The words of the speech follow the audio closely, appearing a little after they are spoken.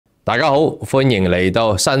大家好，歡迎嚟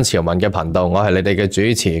到新潮文嘅頻道，我係你哋嘅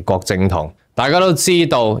主持郭正彤。大家都知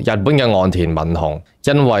道日本嘅岸田文雄，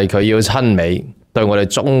因為佢要親美，對我哋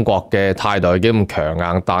中國嘅態度幾咁強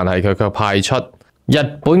硬，但係佢卻派出日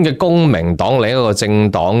本嘅公明黨另一個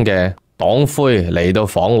政黨嘅黨魁嚟到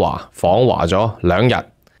訪華咗2日，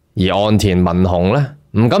而岸田文雄呢，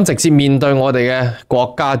唔敢直接面對我哋嘅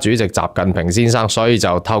國家主席習近平先生，所以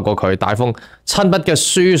就透過佢帶封親筆嘅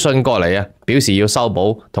書信過嚟啊，表示要修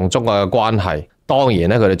補同中國嘅關係。當然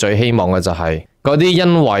咧，佢哋最希望嘅就係嗰啲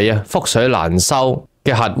因為覆水難收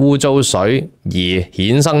嘅核污糟水而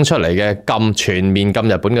衍生出嚟嘅全面禁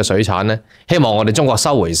日本嘅水產呢，希望我哋中國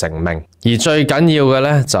收回成命。而最緊要嘅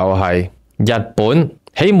呢，就係日本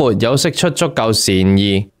喺沒有釋出足夠善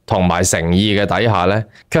意同埋誠意嘅底下呢，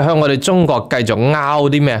卻向我哋中國繼續拗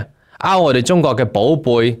啲咩？拗我哋中國嘅寶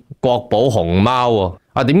貝國寶熊貓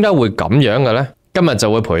喎。點解會咁樣嘅呢？今日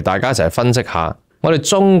就會陪大家一齊分析下，我哋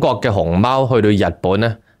中國嘅熊貓去到日本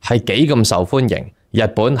呢，係幾咁受歡迎，日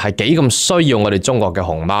本係幾咁需要我哋中國嘅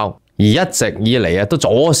熊貓，而一直以嚟都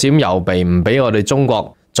左閃右避，唔俾我哋中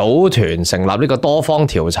國組團成立呢個多方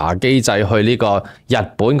調查機制去呢個日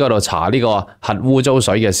本嗰度查呢個核污糟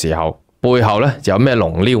水嘅時候，背後呢有咩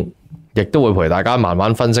龍撩，亦都會陪大家慢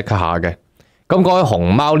慢分析一下嘅。咁講起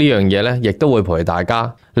熊貓呢樣嘢呢，亦都會陪大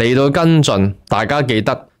家嚟到跟進。大家記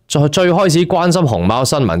得最開始關心熊貓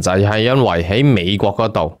新聞就係因為喺美國嗰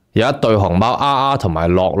度有一對熊貓阿同埋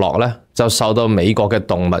樂樂呢，就受到美國嘅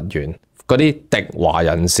動物園嗰啲敵華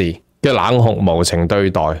人士嘅冷酷無情對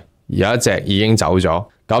待，有一隻已經走咗。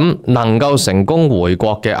咁能夠成功回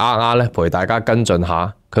國嘅阿呢，陪大家跟進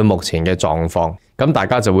下佢目前嘅狀況。咁大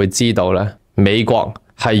家就會知道呢，美國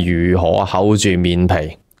係如何厚住面皮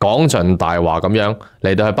講盡大話咁樣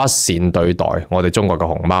嚟到去不善對待我哋中國嘅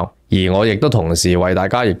熊貓。而我亦都同時為大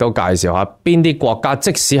家亦都介紹下邊啲國家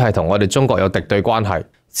即使係同我哋中國有敵對關係，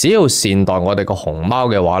只要善待我哋個熊貓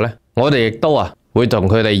嘅話呢，我哋亦都會同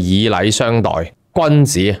佢哋以禮相待，君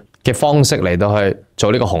子嘅方式嚟到去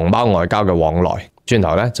做呢個熊貓外交嘅往來。轉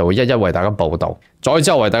頭呢，就會一一為大家報道。再之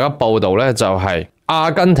後為大家報道呢，就係阿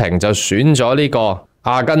根廷就選咗呢個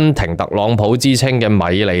阿根廷特朗普之稱嘅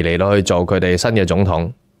米利嚟到去做佢哋新嘅總統。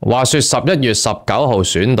話說11月19號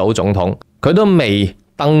選到總統，佢都未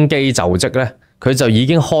登基就職呢，佢就已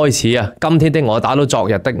經開始今天的我打到昨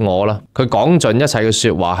日的我啦。佢講盡一切嘅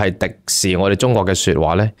說話係敵視我哋中國嘅說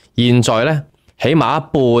話呢，現在呢，起碼一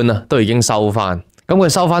半都已經收翻。咁佢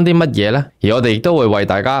收翻啲乜嘢呢？而我哋亦都會為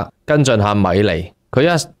大家跟進下米利。佢一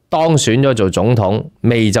當選咗做總統，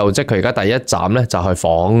未就職，佢而家第一站呢，就係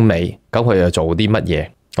訪美。咁佢又做啲乜嘢？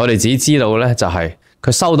我哋只知道呢，就係佢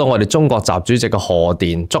收到我哋中國習主席嘅賀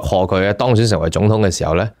電，祝賀佢當選成為總統嘅時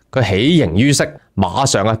候呢，佢喜形於色，馬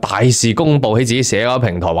上大肆公布喺自己社交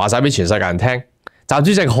平台，話晒俾全世界人聽，習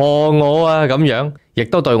主席賀我咁樣，亦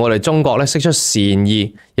都對我哋中國呢釋出善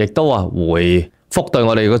意，亦都回覆對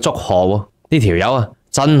我哋嘅祝賀。呢條友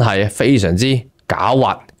真係非常之狡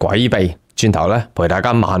猾詭秘。轉頭呢，陪大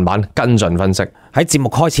家慢慢跟進分析。喺節目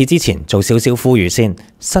開始之前，做少少呼籲先。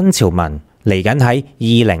新潮文嚟緊喺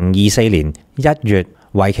2024年1月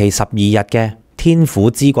為期12日嘅天府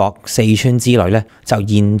之國四川之旅呢，就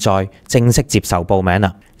現在正式接受報名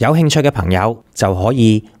啦。有興趣嘅朋友就可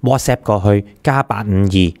以 WhatsApp 過去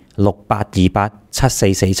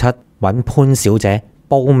+85268287447揾潘小姐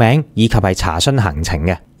報名以及係查詢行程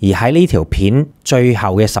嘅。而喺呢條片最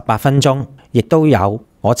後嘅18分鐘，亦都有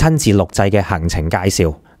我親自錄製嘅行程介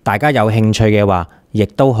紹。大家有興趣嘅話，亦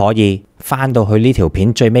都可以翻到去呢條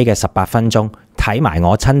片最尾嘅18分鐘睇埋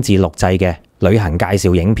我親自錄製嘅旅行介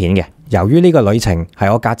紹影片嘅。由於呢個旅程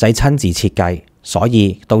係我格仔親自設計，所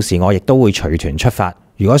以到時我亦都會隨團出發。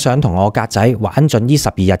如果想同我格仔玩盡呢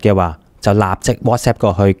12日嘅話，就立即 WhatsApp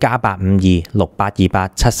過去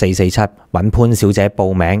+85268287447揾潘小姐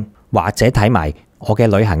報名，或者睇埋我嘅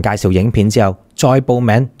旅行介紹影片之後再報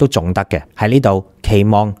名都仲得嘅。喺呢度期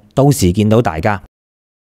望到時見到大家。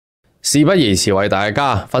事不宜遲，為大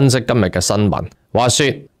家分析今日嘅新聞。話說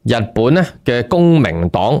日本嘅公明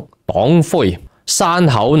黨黨魁山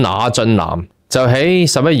口那俊男就喺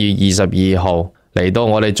11月22號嚟到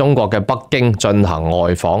我哋中國嘅北京進行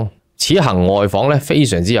外訪。此行外訪非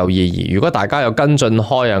常之有意義。如果大家有跟進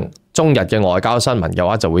開中日嘅外交新聞嘅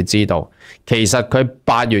話，就會知道其實佢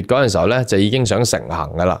8月嗰陣時候就已經想成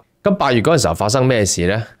行噶啦。咁8月嗰陣時候發生咩事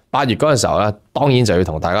呢？8月嗰陣時候當然就要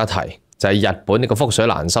同大家提，就係日本呢個覆水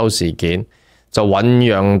難收事件，就醞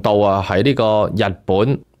釀到喺呢個日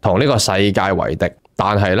本同呢個世界為敵。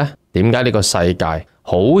但係呢，點解呢個世界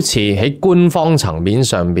好似喺官方層面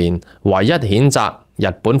上面唯一譴責日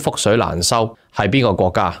本覆水難收係邊個國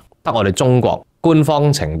家？得我哋中國官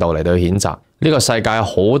方程度嚟到譴責。呢個世界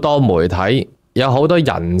好多媒體有好多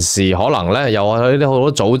人士可能咧，有啲好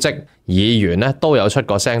多組織議員咧都有出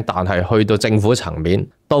過聲，但係去到政府層面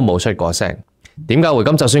都冇出過聲。點解會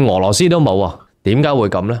咁？就算俄羅斯都冇啊，點解會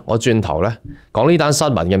咁呢？我轉頭咧講呢單新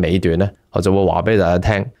聞嘅尾段咧，我就會話俾大家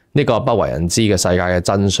聽呢個不為人知嘅世界嘅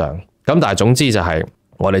真相。咁但係總之就係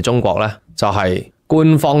我哋中國咧，就係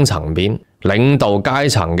官方層面領導階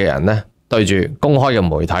層嘅人咧，對住公開嘅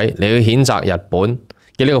媒體，你要譴責日本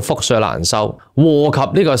嘅呢個覆水難收，禍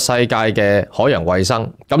及呢個世界嘅海洋衛生。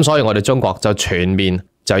咁所以我哋中國就全面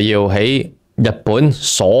就要喺日本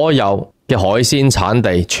所有嘅海鮮產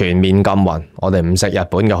地全面禁運，我哋唔食日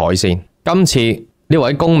本嘅海鮮。今次呢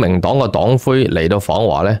位公明黨嘅黨魁嚟到訪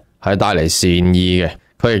華呢，係帶嚟善意嘅，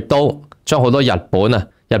佢亦都將好多日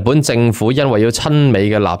本政府因為要親美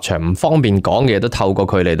嘅立場唔方便講嘅嘢，都透過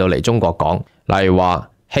佢嚟中國講。例如話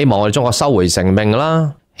希望我哋中國收回成命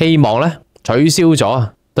啦，希望咧取消咗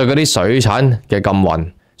對嗰啲水產嘅禁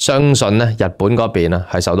運。相信咧日本嗰邊啊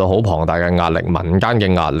係受到好龐大嘅壓力，民間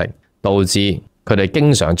嘅壓力導致佢哋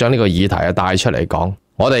經常將呢個議題帶出嚟講。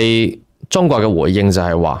我哋中國嘅回應就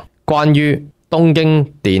係話，關於東京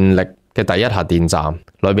電力嘅第一核電站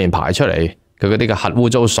裏面排出嚟佢嗰啲嘅核污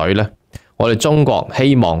糟水咧，我哋中國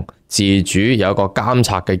希望自主有一個監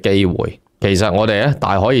察嘅機會。其實我哋咧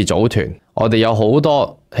大可以組團，我哋有好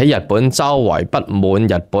多喺日本周圍不滿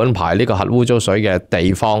日本排呢個核污糟水嘅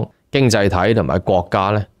地方、經濟體同埋國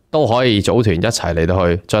家咧，都可以組團一齊嚟到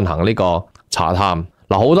去進行呢個查探。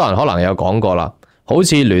嗱，好多人可能有講過啦，好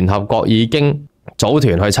似聯合國已經組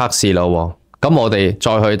團去測試咯，咁我哋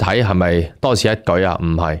再去睇係咪多此一舉啊？唔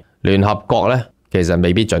係，聯合國咧其實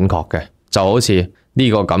未必準確嘅，就好似呢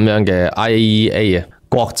個咁樣嘅 IAEA 啊，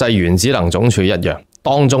國際原子能總署一樣，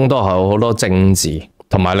當中都係好多政治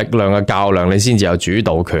同埋力量嘅較量，你先至有主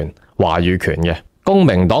導權、話語權嘅。公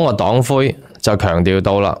明黨嘅黨魁就強調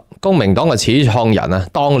到啦，公明黨嘅始創人啊，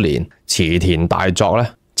當年池田大作咧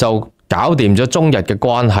就搞掂咗中日嘅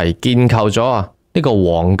關係，建構咗呢個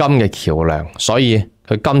黃金嘅橋樑，所以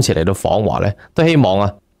佢今次嚟到訪華咧，都希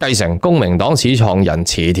望繼承公明黨始創人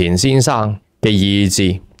池田先生嘅意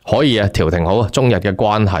志，可以調停好中日嘅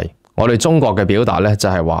關係。我哋中國嘅表達咧就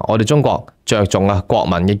係話，我哋中國着重國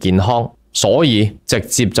民嘅健康，所以直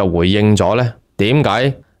接就回應咗咧點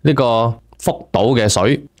解呢個福島嘅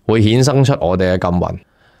水會衍生出我哋嘅禁運。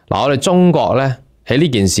嗱，我哋中國咧喺呢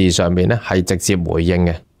件事上面咧係直接回應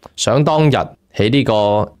嘅。想當日喺呢個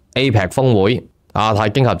APEC 峰會、亞太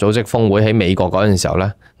經合組織峰會喺美國嗰陣時候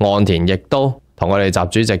咧，岸田亦都同我哋習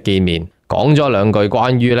主席見面，講咗兩句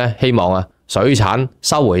關於咧希望水產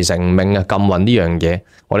收回成命禁運呢樣嘢，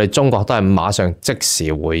我哋中國都係馬上即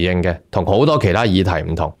時回應嘅，同好多其他議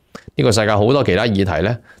題唔同。呢個世界好多其他議題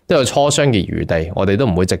咧都有磋商嘅餘地，我哋都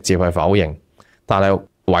唔會直接去否認。但係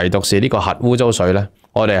唯獨是呢個核污糟水咧，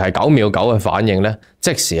我哋係9秒9嘅反應咧，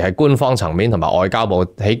即時係官方層面同埋外交部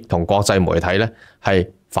喺同國際媒體咧係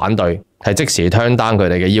反對，係即時turn down佢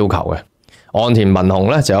哋嘅要求嘅。岸田文雄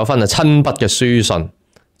咧就有份親筆嘅書信，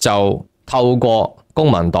就透過公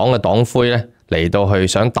民黨嘅黨魁咧嚟到去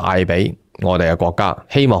想帶俾我哋嘅國家，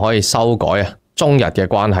希望可以修改中日嘅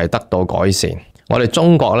關係得到改善。我哋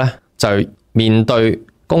中國咧就面對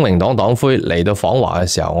公明黨黨魁嚟到訪華嘅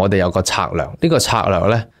時候，我哋有個策略，呢個策略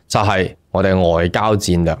咧就係我哋外交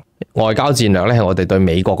戰略。外交戰略咧係我哋對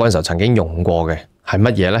美國嗰陣時候曾經用過嘅，係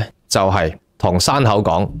乜嘢咧？就係同山口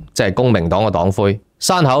講，即係公明黨嘅黨魁，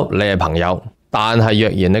山口你係朋友，但係若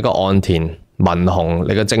然你個岸田文雄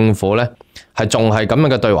你個政府咧係仲係咁樣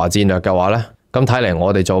嘅對華戰略嘅話咧，咁睇嚟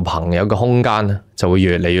我哋做朋友嘅空間就會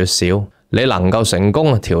越嚟越少，你能夠成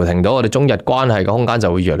功調停到我哋中日關係嘅空間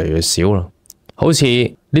就會越嚟越少啦。好似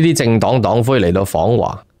呢啲政黨黨魁嚟到訪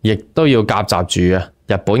華，亦都要夾雜住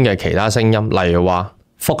日本嘅其他聲音，例如話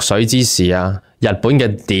覆水之事日本嘅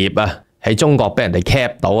碟喺中國俾人哋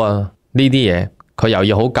cap 到呢啲嘢，佢又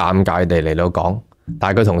要好尷尬地嚟到講，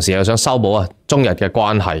但係佢同時又想修補中日嘅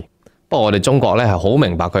關係。不過我哋中國咧係好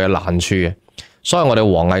明白佢嘅難處嘅，所以我哋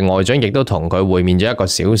王毅外長亦都同佢會面咗1個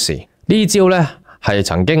小時。呢招咧係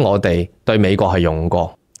曾經我哋對美國係用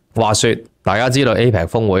過。話說大家知道 APEC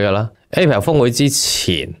峰會噶啦，APEC 峰會之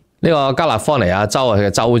前呢個加利福尼亞州嘅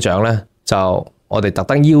州長咧就我哋特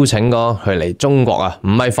登邀請過佢嚟中國唔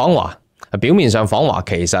係訪華，表面上訪華，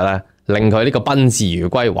其實令佢呢個賓至如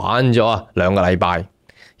歸，玩咗2個禮拜，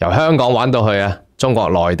由香港玩到去中國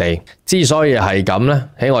內地。之所以係咁咧，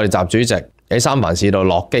喺我哋習主席喺三藩市度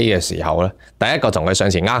落機嘅時候咧，第一個同佢上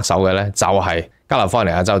前握手嘅咧就係加利福尼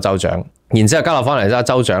亞州州長。然之後加利福尼亞州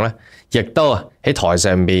州長咧亦都喺台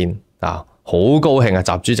上面好高興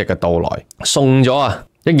習主席嘅到來，送咗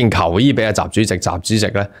一件球衣俾習主席。習主席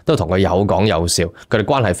咧都同佢有講有笑，佢哋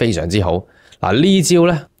關係非常之好。呢招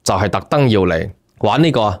咧就係特登要嚟玩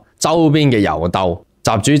呢個周邊嘅遊鬥。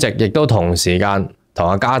習主席亦都同時間同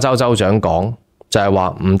阿加州州長講，就係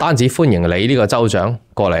話唔單止歡迎你呢個州長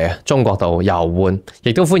過嚟中國度遊玩，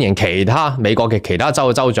亦都歡迎其他美國嘅其他州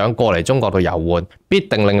嘅州長過嚟中國度遊玩，必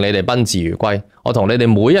定令你哋賓至如歸。我同你哋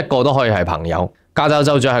每一個都可以係朋友。加州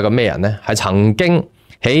州長係個咩人呢？係曾經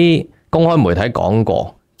喺公開媒體講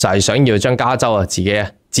過，就係想要將加州自己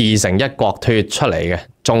自成一國脫出嚟嘅，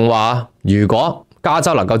仲話如果加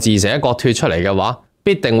州能夠自成一國脫出嚟嘅話，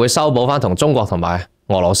必定會修補翻同中國同埋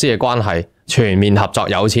俄羅斯嘅關係，全面合作，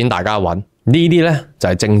有錢大家揾。呢啲呢就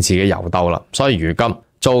係政治嘅遊鬥啦。所以如今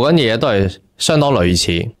做緊嘅嘢都係相當類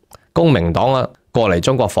似。公明黨過嚟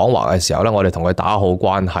中國訪華嘅時候呢，我哋同佢打好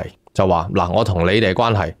關係，就話嗱，我同你哋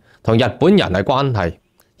關係同日本人嘅關係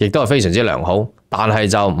亦都係非常之良好，但係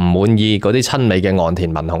就唔滿意嗰啲親美嘅岸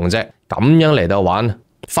田文雄啫。咁樣嚟到玩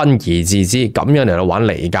分而治之，咁樣嚟到玩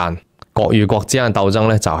離間，國與國之間嘅鬥爭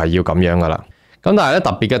呢，就係要咁樣噶啦。咁但係咧特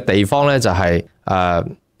別嘅地方咧就係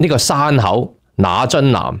呢個山口那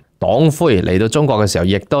津男黨魁嚟到中國嘅時候，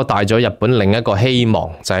亦都帶咗日本另一個希望，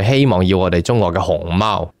就係希望要我哋中國嘅熊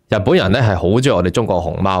貓。日本人咧係好中意我哋中國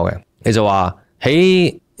熊貓嘅。你就話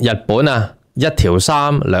喺日本一條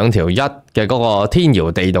三兩條一嘅嗰個天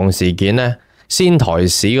搖地動事件咧，仙台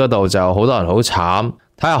市嗰度就好多人好慘，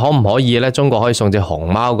睇下可唔可以咧中國可以送隻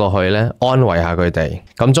熊貓過去咧安慰下佢哋。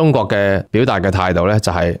咁中國嘅表達嘅態度咧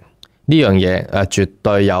就係呢樣嘢絕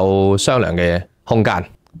對有商量嘅空間。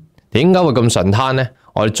點解會咁順攤呢？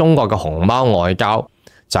我哋中國嘅熊貓外交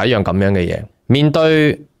就係一樣咁樣嘅嘢。面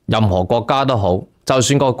對任何國家都好，就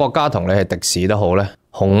算個國家同你係敵視都好咧，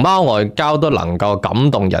熊貓外交都能夠感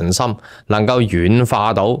動人心，能夠軟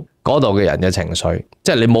化到嗰度嘅人嘅情緒。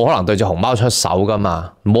即係你冇可能對住熊貓出手噶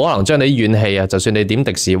嘛，冇可能將你啲怨氣就算你點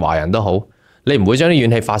敵視華人都好，你唔會將啲怨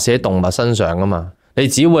氣發洩喺動物身上噶嘛。你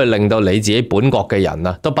只會令到你自己本國嘅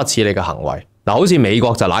人都不似你嘅行為。嗱，好似美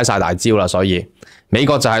國就瀨晒大招啦，所以美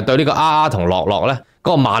國就係對呢個同樂樂咧，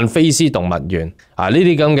嗰個曼菲斯動物園呢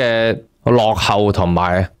啲咁嘅落後同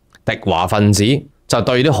埋敵華分子，就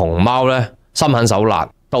對啲熊貓咧心狠手辣，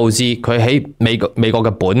導致佢喺美國嘅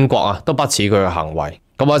本國都不似佢嘅行為。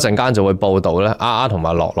咁我一陣間就會報道咧同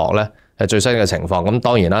埋樂樂咧係最新嘅情況。咁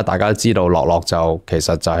當然啦，大家都知道樂樂就其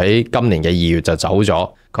實就喺今年嘅2月就走咗，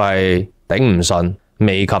佢係頂唔順，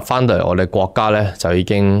未及翻到嚟我哋國家咧就已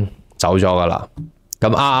經走咗噶啦。咁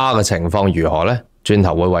嘅情況如何呢？轉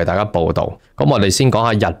頭會為大家報道。咁我哋先講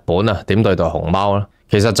下日本點對待熊貓啦。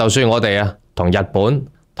其實就算我哋同日本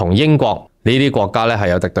同英國呢啲國家咧係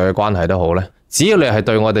有敵對嘅關係都好咧，只要你係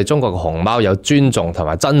對我哋中國嘅熊貓有尊重同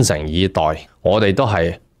埋真誠以待，我哋都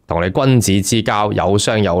係同你君子之交，有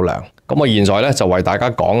商有量。咁我現在咧就為大家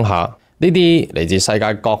講下呢啲嚟自世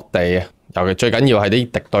界各地，尤其最緊要係啲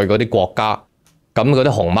敵對嗰啲國家，咁嗰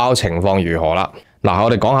啲熊貓情況如何啦？嗱，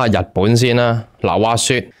我哋講下日本先啦。嗱，話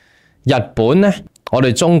說日本咧，我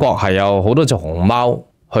哋中國係有好多隻熊貓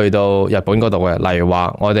去到日本嗰度嘅。例如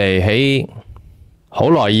話，我哋喺好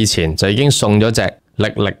耐以前就已經送咗隻力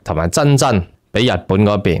力同埋珍珍俾日本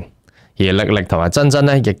嗰邊，而力力同埋珍珍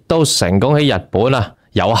咧，亦都成功喺日本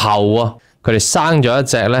有後佢哋生咗一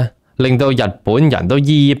隻咧，令到日本人都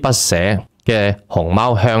依依不捨嘅熊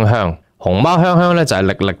貓香香。熊貓香香咧就係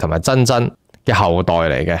力力同埋珍珍嘅後代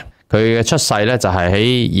嚟嘅。佢嘅出世咧就係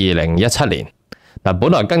喺2017年。嗱，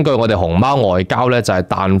本來根據我哋熊貓外交咧，就係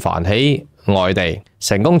但凡喺外地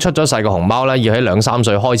成功出咗世嘅熊貓咧，要喺2-3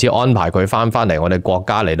歲開始安排佢翻嚟我哋國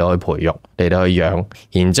家嚟到去培育，嚟到去養，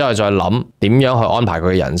然之後再諗點樣去安排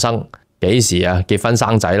佢嘅人生，幾時結婚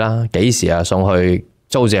生仔啦，幾時送去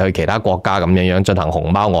租借去其他國家咁樣進行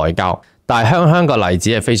熊貓外交。但係香香個例子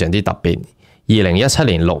係非常之特別。2017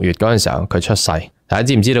年6月嗰陣時候佢出世，大家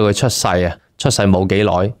知唔知道佢出世出世冇幾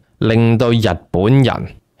耐，令到日本人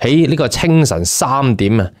喺呢個清晨3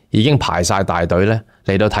點已經排晒大隊咧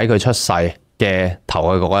嚟到睇佢出世嘅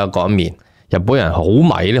頭嘅嗰一面。日本人好迷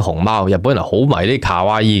啲熊貓，日本人好迷啲卡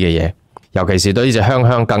哇伊嘅嘢，尤其是對呢隻香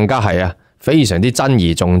香更加係非常之珍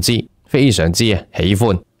而重之，非常之喜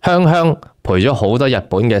歡。香香陪咗好多日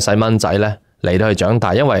本嘅細蚊仔咧嚟到去長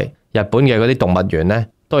大，因為日本嘅嗰啲動物園咧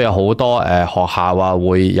都有好多學校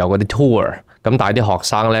會有嗰啲 tour， 咁帶啲學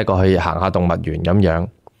生咧過去行下動物園咁樣。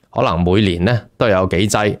可能每年咧都有幾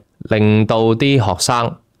劑，令到啲學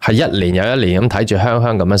生係一年又一年咁睇住香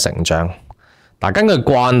香咁樣成長。但根據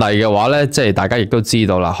慣例嘅話咧，即係大家亦都知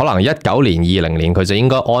道啦，可能19年、20年佢就應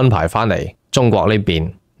該安排翻嚟中國呢邊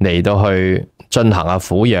嚟到去進行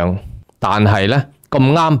撫養。但係咧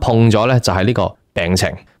咁啱碰咗咧就係呢個病情，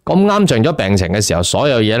咁啱撞咗病情嘅時候，所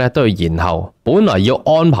有嘢咧都要延後。本來要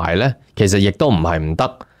安排咧，其實亦都唔係唔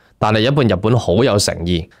得，但係日本好有誠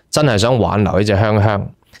意，真係想挽留呢隻香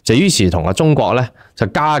香。就於是同中國咧就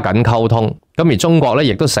加緊溝通，咁咁而中國咧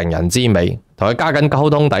亦都成人之美，同佢加緊溝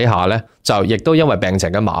通底下咧，就亦都因為病情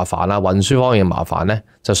嘅麻煩啦、運輸方面嘅麻煩咧，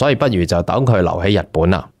就所以不如就等佢留喺日本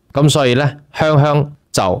啦。咁所以咧，香香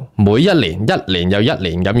就每一年又一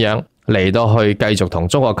年咁樣嚟到去繼續同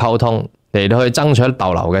中國溝通，嚟到去爭取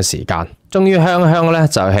逗留嘅時間。終於香香咧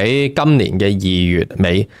就喺今年嘅2月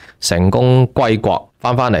尾成功歸國，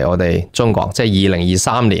翻嚟我哋中國，即係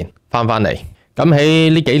2023年翻嚟。咁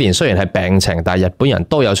喺呢幾年雖然係病情，但係日本人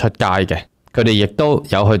都有出街嘅，佢哋亦都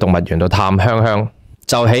有去動物園度探香香。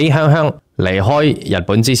就喺香香離開日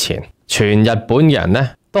本之前，全日本嘅人咧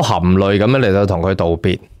都含淚咁樣嚟到同佢道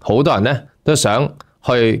別，好多人咧都想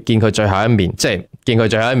去見佢最後一面，即係見佢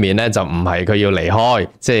最後一面咧就唔係佢要離開，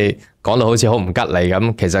即係講到好似好唔吉利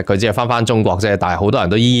咁，其實佢只係翻中國啫，但係好多人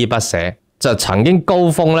都依依不捨。就曾經高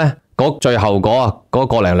峰咧，最後嗰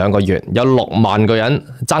個零兩個月有6萬個人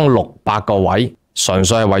爭600個位，純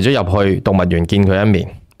粹係為咗入去動物園見佢一面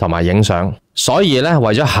同埋影相。所以咧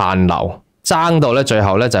為咗限流，爭到咧最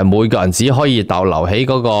後咧就係每個人只可以逗留喺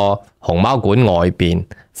嗰個熊貓館外邊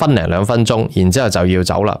分零2分鐘，然之後就要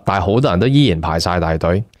走啦。但係好多人都依然排晒大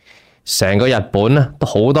隊，成個日本咧都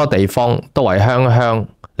好多地方都為香香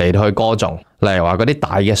嚟到去歌頌，例如話嗰啲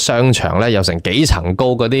大嘅商場咧有成幾層高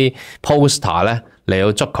嗰啲 poster 咧嚟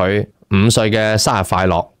到祝佢5歲嘅生日快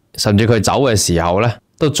樂，甚至佢走嘅時候咧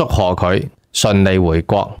都祝賀佢順利回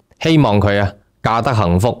國，希望佢嫁得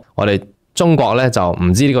幸福。我哋中國咧就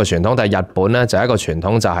唔知呢個傳統，但係日本咧就係一個傳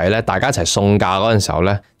統，就係咧大家一齊送嫁嗰陣時候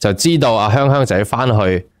咧就知道香香就要翻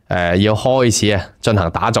去要開始進行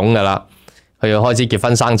打種噶啦，佢要開始結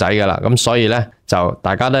婚生仔噶啦。咁所以咧就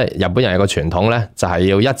大家咧日本人有個傳統咧就係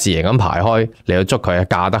要一字形咁排開嚟到祝佢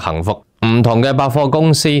嫁得幸福。唔同嘅百貨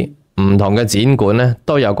公司、唔同嘅展館咧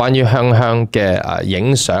都有關於香香嘅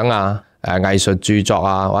影相藝術著作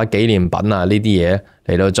或者紀念品呢啲嘢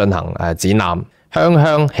嚟到進行展覽。香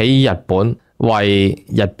香喺日本為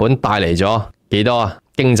日本帶嚟咗幾多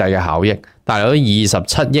經濟嘅效益？帶嚟咗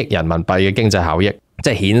27億人民幣嘅經濟效益，即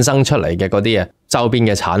係衍生出嚟嘅嗰啲周邊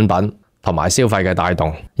嘅產品同埋消費嘅帶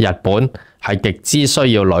動。日本係極之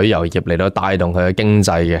需要旅遊業嚟到帶動佢嘅經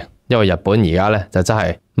濟嘅，因為日本而家咧就真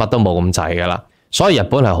係乜都冇咁滯噶啦，所以日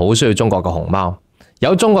本係好需要中國嘅熊貓。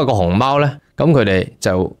有中國嘅熊貓咧，咁佢哋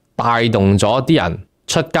就帶動咗啲人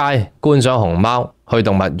出街觀賞熊貓，去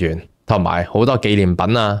動物園。同埋好多紀念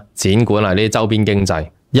品展館呢啲周邊經濟。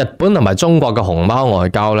日本同埋中國嘅熊貓外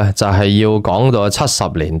交咧，就係要講到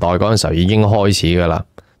70年代嗰陣時候已經開始噶啦。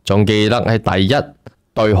仲記得喺第一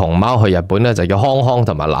對熊貓去日本咧，就叫康康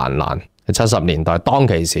同埋蘭蘭。喺70年代當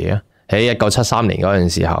其時喺1973年嗰陣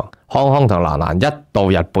時候，康康同蘭蘭一到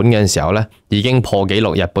日本嘅時候咧，已經破紀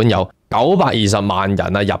錄，日本有920萬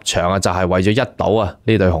人入場就係為咗一睹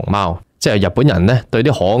呢對熊貓。即係日本人咧對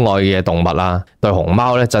啲可愛嘅動物對熊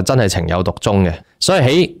貓咧就真係情有獨鍾嘅，所以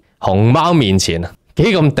喺熊貓面前幾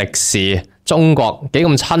咁敵視中國、幾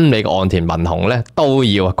咁親美嘅岸田文雄咧都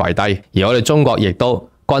要跪低。而我哋中國亦都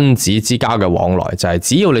君子之交嘅往來，就係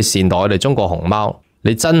只要你善待我哋中國熊貓，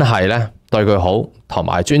你真係咧對佢好，同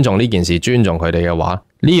埋尊重呢件事、尊重佢哋嘅話，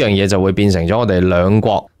呢樣嘢就會變成咗我哋兩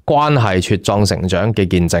國關係茁壯成長嘅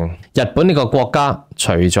見證。日本呢個國家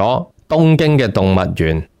除咗東京嘅動物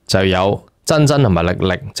園，就有珍珍同埋力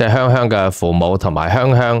力，即係香香嘅父母同埋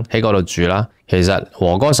香香喺嗰度住啦。其實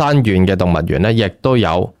和歌山縣嘅動物園咧，亦都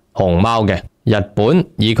有熊貓嘅。日本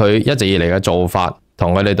以佢一直以嚟嘅做法，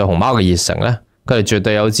同佢哋對熊貓嘅熱誠咧，佢哋絕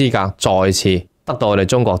對有資格再次得到我哋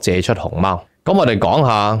中國借出熊貓。咁我哋講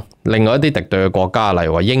下另外一啲敵對嘅國家，例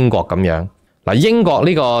如話英國咁樣。嗱，英國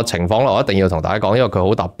呢個情況咧，我一定要同大家講，因為佢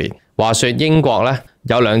好特別。話說英國咧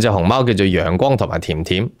有2隻熊貓叫做陽光同埋甜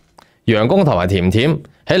甜。陽光同埋甜甜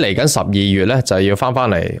喺嚟緊12月咧就要翻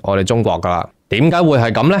嚟我哋中國噶啦。點解會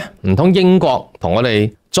係咁呢？唔通英國同我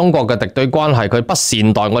哋中國嘅敵對關係，佢不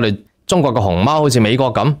善待我哋中國嘅熊貓，好似美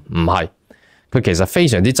國咁？唔係，佢其實非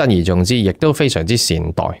常之珍而重之，亦都非常之善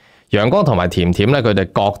待。陽光同埋甜甜咧，佢哋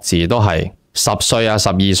各自都係10歲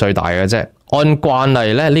12歲大嘅啫。按慣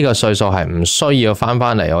例咧，呢個歲數係唔需要翻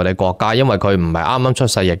嚟我哋國家，因為佢唔係啱啱出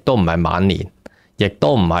世，亦都唔係晚年，亦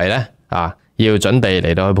都唔係咧要準備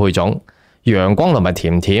嚟到去配種。陽光同埋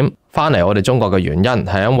甜甜翻嚟我哋中國嘅原因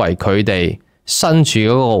係因為佢哋身處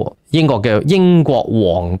嗰個英國嘅英國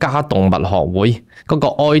皇家動物學會嗰個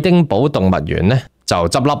愛丁堡動物園咧就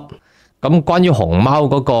執笠。咁關於熊貓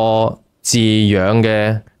嗰個飼養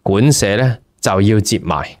嘅館舍咧就要接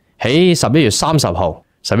埋。喺11月30號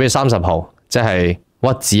即係屈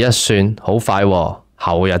指一算，好快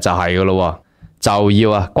後日就係噶咯，就要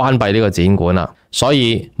關閉呢個展館啦。所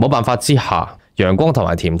以冇辦法之下，陽光同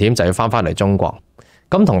埋甜甜就要翻嚟中國。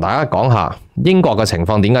咁同大家講下英國嘅情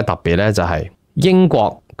況點解特別呢？就係英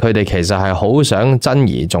國佢哋其實係好想珍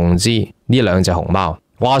而重之呢兩隻熊貓。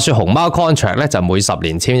話說熊貓 contract 咧就每10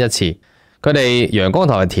年簽一次，佢哋陽光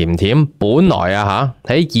同埋甜甜本來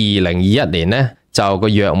喺2021年咧就個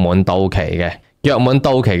約滿到期嘅，約滿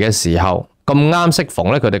到期嘅時候咁啱適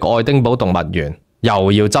逢咧佢哋個愛丁堡動物園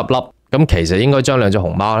又要執笠，咁其實應該將兩隻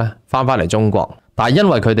熊貓咧翻嚟中國，但係因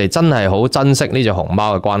為佢哋真係好珍惜呢隻熊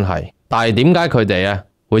貓嘅關係，但係點解佢哋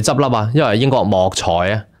會執笠啊？因為英國莫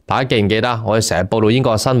財啊！大家記唔記得我哋成日報道英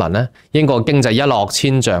國嘅新聞呢？英國經濟一落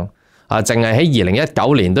千丈淨係喺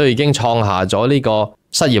2019年都已經創下咗呢個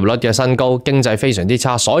失業率嘅新高，經濟非常之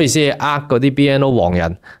差，所以先嗰啲 BNO 黃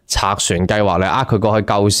人拆船計劃嚟佢過去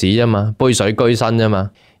救市啫嘛，杯水車薪啫嘛。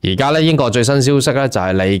而家咧英國最新消息咧就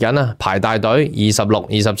係嚟緊排大隊26、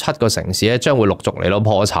27個城市咧將會陸續嚟到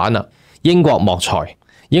破產啦。英國莫財，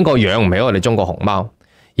英國養唔起我哋中國熊貓，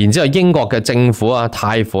然之後英國嘅政府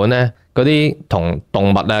貸款咧嗰啲同動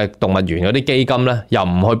物園嗰啲基金咧又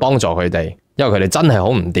唔去幫助佢哋，因為佢哋真係好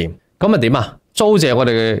唔掂。咁點啊？租借我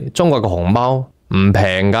哋中國嘅熊貓唔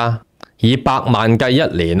平噶，以100萬計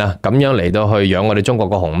一年咁樣嚟到去養我哋中國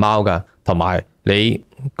嘅熊貓噶，同埋你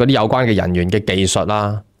嗰啲有關嘅人員嘅技術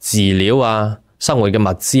飼料生活嘅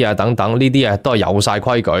物資等等呢啲都係有晒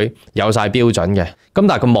規矩、有晒標準嘅。咁但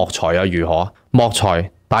係佢莫財又如何？莫財，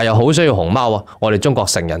但係又好需要熊貓我哋中國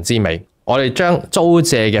成人之美，我哋將租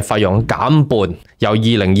借嘅費用減半，由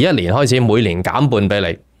2021年開始每年減半俾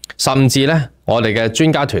你。甚至咧，我哋嘅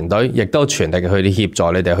專家團隊亦都全力去協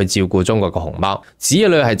助你哋去照顧中國嘅熊貓。只要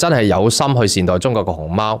你係真係有心去善待中國嘅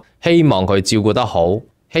熊貓，希望佢照顧得好，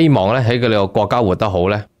希望咧喺佢哋個國家活得好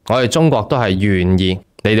咧，我哋中國都係願意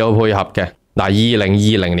嚟到配合嘅。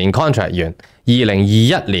2020年 contract 完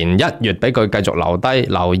，2021年1月俾佢繼續留低，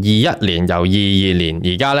留21年，由22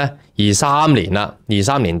年，而家咧23年啦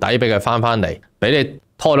，23年底俾佢翻嚟，俾你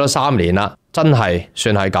拖咗3年啦。真係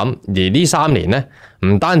算係咁，而呢3年呢，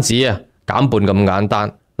唔單止減半咁簡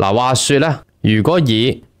單。話說咧，如果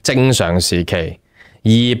以正常時期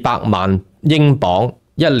200萬英鎊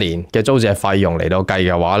一年嘅租借費用嚟到計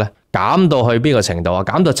嘅話咧，減到去邊個程度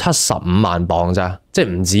減到75萬鎊咋，即係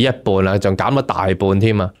唔止一半啦，仲減咗大半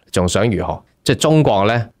添啊！仲想如何？即係中國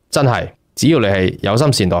咧，真係只要你係有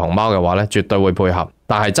心善待熊貓嘅話咧，絕對會配合。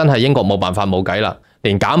但係真係英國冇辦法冇計啦，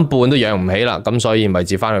連減半都養唔起啦，咁所以咪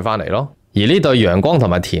接翻佢翻嚟咯。而呢對陽光同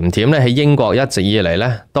埋甜甜咧喺英國一直以嚟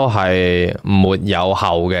咧都係沒有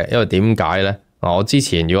後嘅，因為點解咧？我之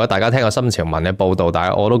前如果大家聽過新潮文嘅報道，大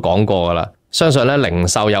家我都講過噶啦。相信咧零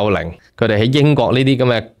售有靈，佢哋喺英國呢啲咁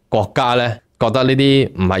嘅國家咧，覺得呢啲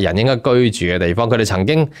唔係人應該居住嘅地方。佢哋曾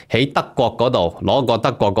經喺德國嗰度攞過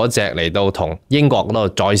德國嗰隻嚟到同英國嗰度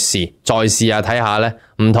再試下睇下咧，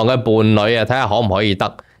唔同嘅伴侶睇下可唔可以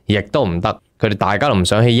得，亦都唔得。佢哋大家都唔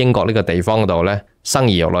想喺英國呢個地方度咧生兒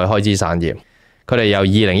育女開枝散葉。佢哋由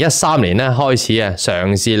2013年咧開始嘗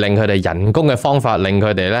試令佢哋人工嘅方法令佢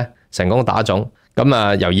哋咧成功打種。咁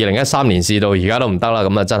由2013年試到而家都唔得啦，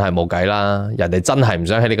咁真係冇計啦。人哋真係唔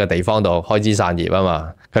想喺呢個地方度開枝散葉啊嘛，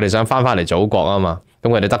佢哋想翻嚟祖國啊嘛。咁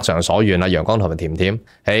佢哋得償所願啦，陽光同埋甜甜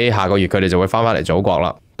喺下個月佢哋就會翻嚟祖國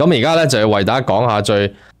啦。咁而家咧就要為大家講下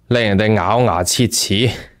最令人哋咬牙切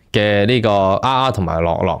齒嘅呢個阿同埋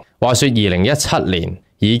樂樂。話說2017年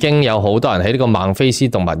已經有好多人喺呢個孟菲斯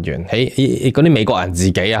動物園，喺嗰啲美國人自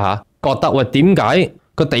己覺得喂，點解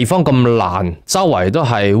個地方咁爛，周圍都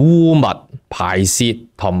係污物排泄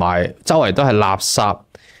同埋周圍都係垃圾，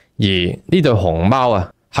而呢對熊貓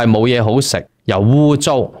係冇嘢好食，又污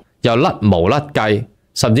糟又甩毛甩計，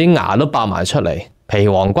甚至牙都爆埋出嚟，皮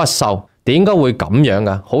黃骨瘦，點解會咁樣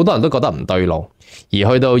噶？好多人都覺得唔對路。而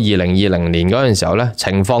去到2020年嗰陣時候咧，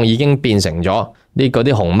情況已經變成咗嗰啲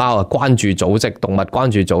熊貓關注組織、動物關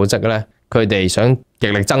注組織咧，佢哋想極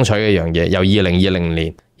力爭取嘅一樣嘢，由2020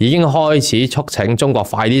年已經開始促請中國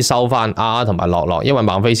快啲收翻阿同埋樂樂，因為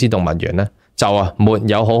孟菲斯動物園咧就沒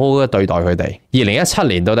有好好嘅對待佢哋。2017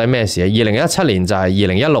年到底咩事？2017年就係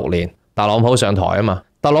2016年特朗普上台啊嘛。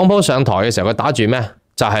特朗普上台嘅時候，佢打住咩？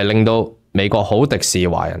就係令到美國好敵視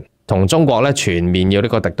華人，同中國咧全面要呢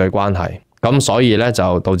個敵對關係。咁所以咧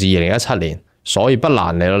就導致2017年，所以不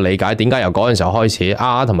難嚟到理解點解由嗰陣時候開始，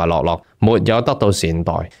阿同埋樂樂沒有得到善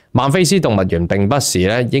待。孟菲斯動物園並不是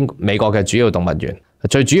咧美國嘅主要動物園，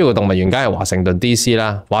最主要嘅動物園梗係華盛頓 DC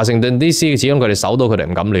啦。華盛頓 DC 始終佢哋首都佢哋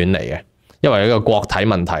唔敢亂嚟嘅，因為一個國體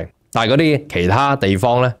問題。但係嗰啲其他地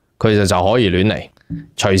方咧，佢哋就可以亂嚟，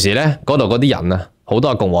隨時咧嗰度嗰啲人好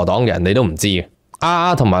多係共和黨嘅人，你都唔知嘅。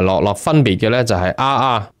阿同埋樂樂分別嘅咧就係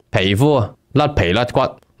阿皮膚甩皮甩骨，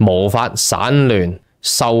毛髮散亂、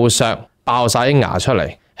瘦削、爆晒啲牙出嚟。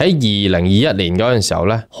喺2021年嗰陣時候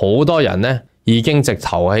咧，好多人咧已經直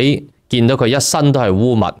頭喺見到佢一身都係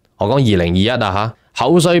污物。我講2021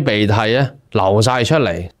口水鼻涕流晒出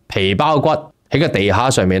嚟，皮包骨喺個地下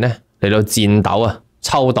上面咧嚟到顫抖啊、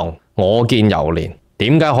抽動，我見猶憐。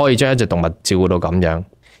點解可以將一隻動物照顧到咁樣？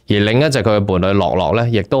而另一隻佢嘅伴侶樂樂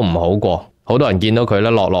咧，亦都唔好過。好多人見到佢咧，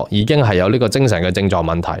樂樂已經係有呢個精神嘅症狀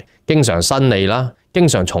問題，經常伸脷啦，經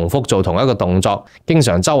常重複做同一個動作，經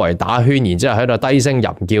常周圍打圈，然之後喺度低聲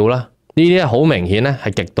吟叫啦。呢啲好明顯咧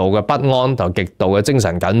係極度嘅不安同極度嘅精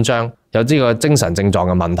神緊張，有呢個精神症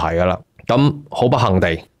狀嘅問題噶啦。咁好不幸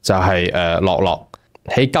地就係樂樂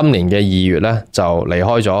喺今年嘅2月咧就離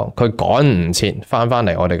開咗，佢趕唔切翻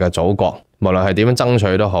嚟我哋嘅祖國，無論係點樣爭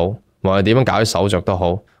取都好，無論點樣搞啲手續都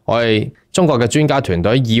好，我哋中國嘅專家團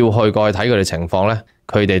隊要去過去睇佢哋情況咧，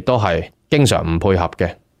佢哋都係經常唔配合嘅。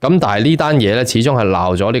咁但係呢單嘢咧始終係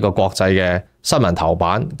鬧咗呢個國際嘅新聞頭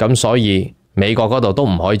版，咁所以美國嗰度都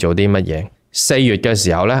唔可以做啲乜嘢。4月嘅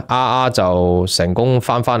時候咧，就成功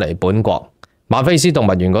翻嚟本國，馬菲斯動物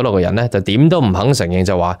園嗰度嘅人咧就點都唔肯承認，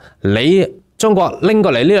就話你中國拎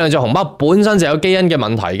過嚟呢兩隻熊貓本身就有基因嘅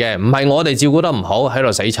問題嘅，唔係我哋照顧得唔好喺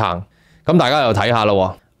度死撐。咁大家又睇下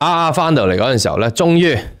咯，翻到嚟嗰陣時候咧，終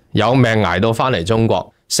於有命捱到翻嚟中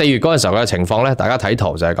國。4月嗰陣時候嘅情況咧，大家睇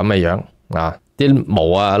圖就係咁嘅樣啊，啲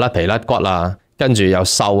毛啊甩皮甩骨啊，跟住又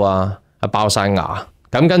瘦啊，爆晒牙。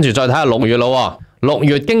咁跟住再睇下6月咯，6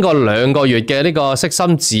月經過2個月嘅呢個悉心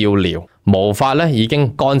照療，毛髮咧已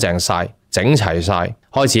經乾淨晒、整齊晒，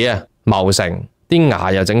開始啊茂盛，啲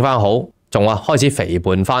牙又整翻好，仲話開始肥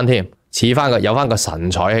胖翻添，似翻有翻個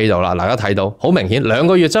神采喺度啦。大家睇到好明顯2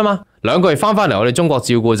個月啫嘛，2個月翻嚟我哋中國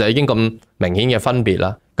照顧就已經咁明顯嘅分別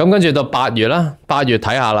啦。咁跟住到8月啦，8月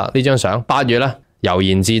睇下啦呢張相，8月咧悠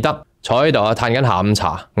然自得坐喺度啊，嘆緊下午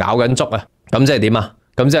茶，咬緊粥啊，咁即係點啊？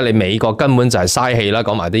咁即係你美國根本就係嘥氣啦，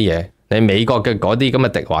講埋啲嘢。你美國嘅嗰啲咁嘅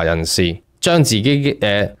敵華人士，將自己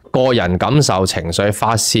個人感受情緒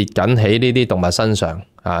發泄緊喺呢啲動物身上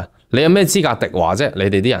啊！你有咩資格敵華啫？你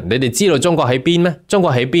哋啲人，你哋知道中國喺邊咩？中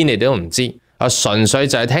國喺邊你哋都唔知啊！純粹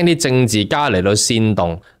就係聽啲政治家嚟到煽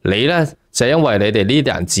動你咧，就係因為你哋呢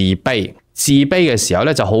啲人自卑，自卑嘅時候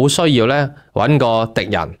咧就好需要咧揾個敵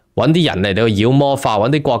人。揾啲人嚟到妖魔化，揾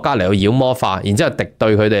啲國家嚟到妖魔化，然之後敵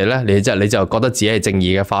對佢哋咧，你就覺得自己係正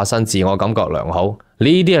義嘅化身，自我感覺良好。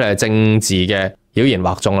呢啲係政治嘅妖言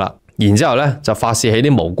惑眾啦。然之後咧就發泄喺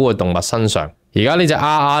啲無辜嘅動物身上。而家呢隻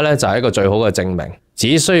咧就係一個最好嘅證明，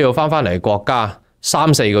只需要翻嚟國家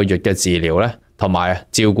3-4個月嘅治療咧，同埋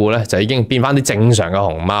照顧咧，就已經變翻啲正常嘅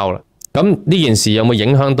熊貓啦。咁呢件事有冇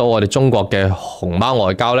影響到我哋中國嘅熊貓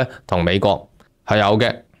外交咧？同美國係有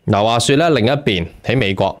嘅。嗱，話說咧，另一邊喺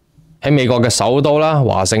美國嘅首都啦，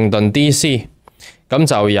華盛頓 DC， 咁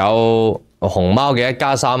就有熊貓嘅一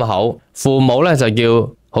家3口，父母咧就叫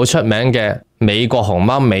好出名嘅美國熊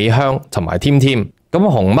貓美香同埋添添。咁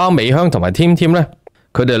熊貓美香同埋添添咧，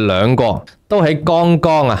佢哋2個都喺剛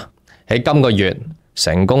剛喺今個月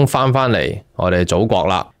成功翻嚟我哋祖國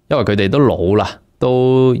啦，因為佢哋都老啦，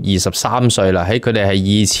都23歲啦，佢哋係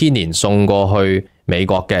2000年送過去美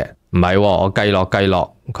國嘅。唔係，我計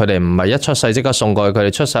落，佢哋唔係一出世即刻送過去，佢哋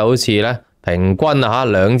出世好似咧平均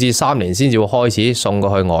2至3年先至會開始送過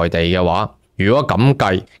去外地嘅話，如果咁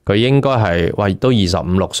計，佢應該係都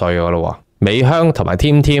25-26歲噶咯。美香同埋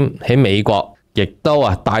添添喺美國亦都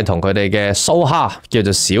帶同佢哋嘅蘇蝦叫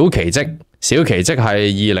做小奇蹟，小奇蹟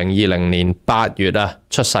係2020年8月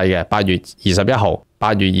出世嘅，8月21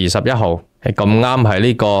號係咁啱係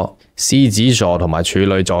呢個獅子座同埋處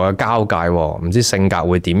女座嘅交界，唔知性格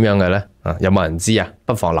會點樣嘅呢？有冇人知啊？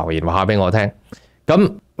不妨留言話下俾我聽。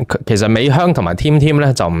咁其實美香同埋添添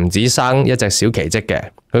咧就唔止生一隻小奇蹟嘅，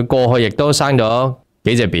佢過去亦都生咗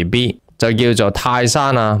幾隻 BB， 就叫做泰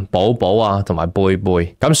山寶寶同埋貝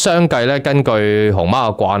貝。咁相繼咧，根據熊貓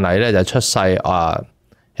嘅慣例咧，就出世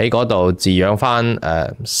喺嗰度飼養翻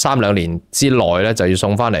3-2年之內咧就要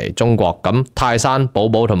送翻嚟中國。咁泰山寶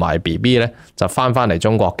寶同埋 BB 咧就翻嚟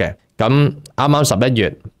中國嘅。咁啱啱11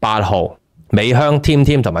月8號，美香、添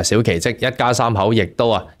添同埋小奇蹟一家3口亦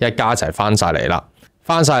都一家一齊翻晒嚟啦。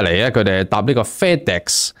翻晒嚟咧，佢哋搭呢個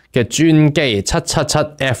FedEx 嘅專機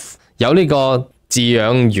777F， 有呢個飼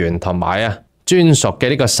養員同埋專屬嘅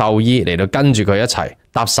呢個獸醫嚟到跟住佢一齊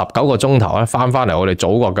搭19個鐘頭翻嚟我哋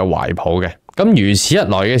祖國嘅懷抱嘅。咁如此一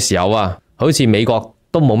來嘅時候好似美國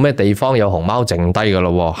都冇咩地方有熊貓剩低噶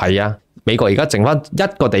咯。係啊，美國而家剩翻一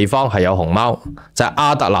個地方係有熊貓，就係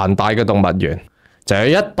亞特蘭大嘅動物園，就有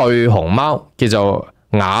一對熊貓叫做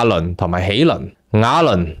雅倫同埋喜倫。雅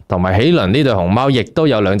倫同埋喜倫呢對熊貓亦都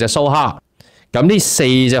有2隻蘇蝦。咁呢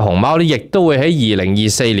4隻熊貓亦都會喺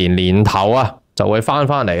2024年年頭就會翻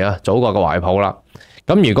嚟祖國嘅懷抱啦。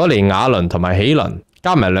咁如果連雅倫同埋喜倫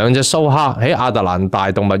加埋2隻蘇蝦喺亞特蘭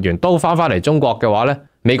大動物園都翻嚟中國嘅話咧，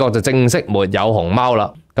美國就正式沒有熊貓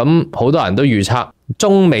啦。咁好多人都預測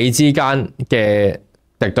中美之間嘅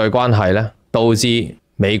敵對關係咧，導致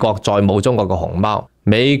美國再冇中國嘅熊貓。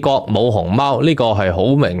美國冇熊貓呢個係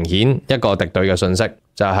好明顯一個敵對嘅信息，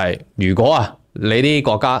就係如果你啲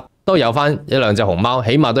國家都有翻一兩隻熊貓，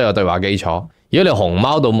起碼都有對話基礎。如果你熊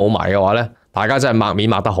貓到冇埋嘅話咧，大家真係抹面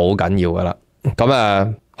抹得好緊要噶啦。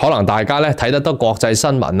咁可能大家咧睇得多國際新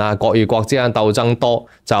聞啊，國與國之間鬥爭多，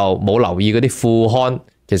就冇留意嗰啲副刊。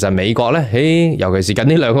其實美國咧，尤其是近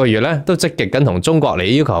呢2個月咧，都積極緊同中國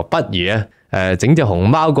嚟要求，不如整隻熊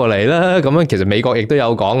貓過嚟啦。咁樣其實美國亦都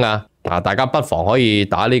有講噶。大家不妨可以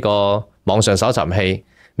打呢個網上搜尋器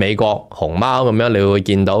美國熊貓咁樣，你會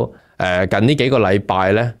見到近呢幾個禮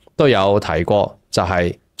拜咧都有提過，就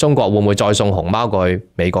係中國會唔會再送熊貓過去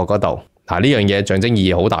美國嗰度？呢樣嘢象徵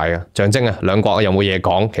意義好大嘅，象徵兩國有冇嘢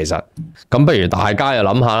講？其實咁不如大家又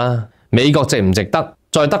諗下啦，美國值唔值得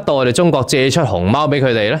再得到我哋中國借出熊貓俾佢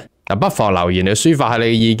哋咧？不妨留言嚟抒發下你嘅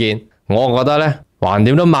意見。我覺得咧，橫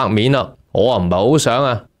掂都抹面啦，我唔係好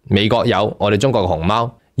想美國有我哋中國嘅熊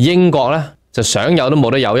貓，英國咧就想有都冇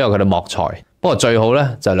得有，因為佢哋莫財。不過最好咧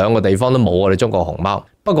就2個地方都冇我哋中國熊貓。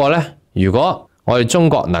不過咧，如果我哋中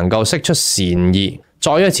國能夠釋出善意，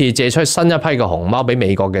再一次借出新一批嘅熊貓俾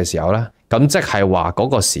美國嘅時候咧，咁即係話嗰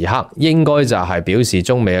個時刻應該就係表示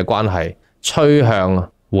中美嘅關係趨向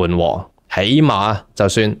緩和，起碼就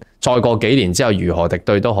算再過幾年之後如何敵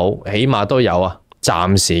對都好，起碼都有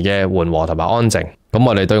暫時嘅緩和同埋安靜。咁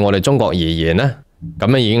我哋對我哋中國而言呢，咁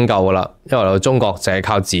樣已經夠噶啦，因為我哋中國淨係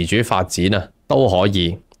靠自主發展都可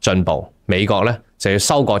以進步。美國呢，就要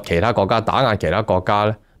收割其他國家，打壓其他國家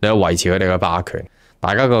呢，你要維持佢哋嘅霸權。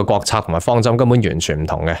大家個國策同埋方針根本完全唔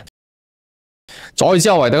同嘅。再之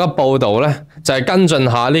後為大家報道呢，就係跟進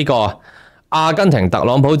下呢個阿根廷特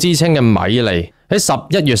朗普之稱嘅米利喺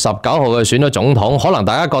11月19號嘅選咗總統。可能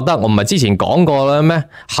大家覺得我唔係之前講過啦咩？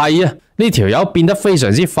係呢條友變得非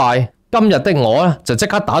常之快。今日的我呢，就即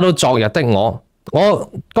刻打到昨日的我。我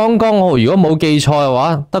剛剛如果冇記錯嘅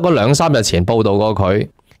話，得嗰2-3日前報道過佢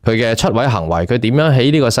嘅出位行為，佢點樣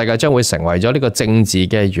喺呢個世界將會成為咗呢個政治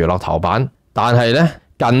嘅娛樂頭版。但係呢，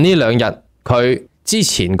近呢2日佢之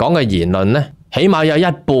前講嘅言論呢，起碼有一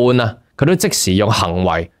半佢都即時用行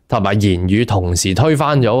為同埋言語同時推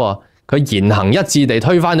翻咗。佢言行一致地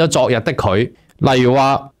推翻咗昨日的佢。例如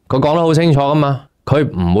話佢講得好清楚噶嘛，佢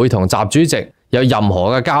唔會同習主席有任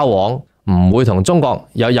何嘅交往，唔會同中國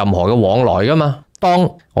有任何嘅往來噶嘛。當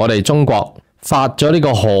我哋中國發咗呢個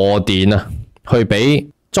賀電去俾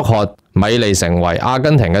祝賀米利成為阿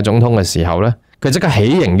根廷嘅總統嘅時候呢，佢即刻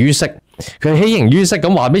喜形於色。佢喜形於色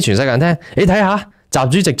咁話俾全世界人聽，你睇下習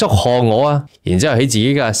主席祝賀我然之後喺自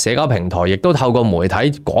己嘅社交平台亦都透過媒體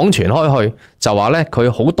廣傳開去，就話呢，佢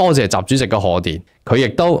好多謝習主席嘅賀電，佢亦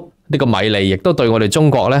都呢個米利亦都對我哋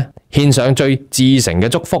中國呢獻上最至誠嘅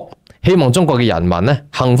祝福，希望中國嘅人民呢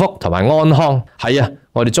幸福同埋安康。係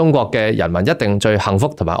我哋中國嘅人民一定最幸福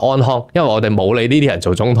同埋安康，因為我哋冇理呢啲人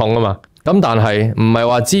做總統啊嘛。咁但係唔係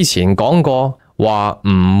話之前講過話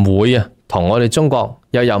唔會同我哋中國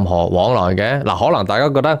有任何往來嘅。可能大家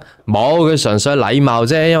覺得冇，佢純粹禮貌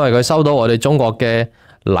啫，因為佢收到我哋中國嘅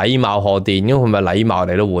禮貌賀電，咁佢咪禮貌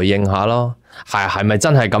嚟到回應下咯。係咪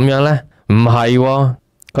真係咁樣呢？唔係，佢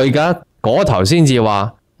而家嗰頭先至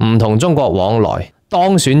話唔同中國往來，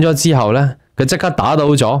當選咗之後呢，佢即刻打倒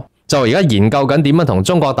咗，就而家研究緊點樣同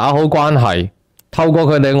中國打好關係。透過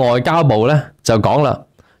佢哋外交部呢，就講啦，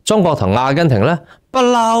中國同阿根廷呢，不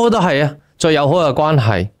嬲都係最友好嘅關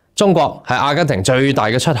係。中國係阿根廷最大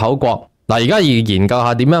嘅出口國。而家要研究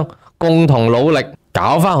下點樣共同努力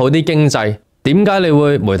搞翻好啲經濟。點解你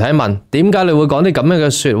會媒體問點解你會講啲咁樣嘅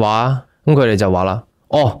說話？咁佢哋就話啦，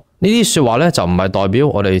呢啲說話呢，就唔係代表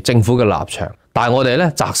我哋政府嘅立場，但係我哋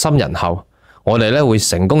呢，責心仁厚，我哋呢會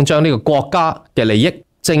成功將呢個國家嘅利益、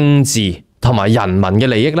政治同埋人民嘅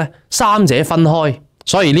利益呢三者分開。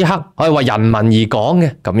所以呢刻我係為人民而講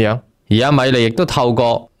嘅咁樣。而阿米利亦都透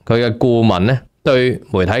過佢嘅顧問呢，對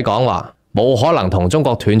媒體講話，冇可能同中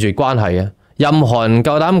國斷絕關係嘅。任何人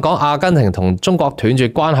夠膽講阿根廷同中國斷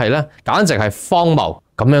絕關係呢，簡直係荒謬。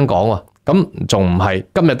咁樣講咁仲唔係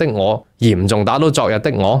今日的我嚴重打到昨日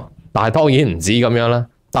的我？但係當然唔止咁樣啦。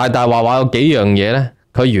大話有幾樣嘢呢，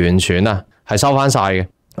佢完全係收翻晒嘅。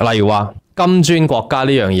例如話金磚國家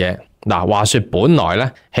呢樣嘢。話說本來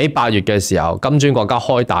呢，喺8月嘅時候，金磚國家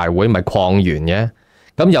開大會咪擴員嘅。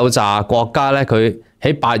咁有紮國家呢，佢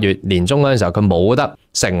喺8月年中嗰陣時候，佢冇得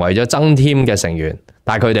成為咗增添嘅成員，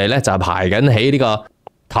但係佢哋呢就排緊喺呢個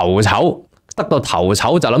頭籌，得到頭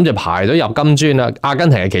籌就諗住排咗入金磚啦。阿根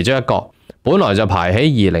廷係其中一個，本來就排喺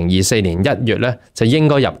2024年1月呢，就應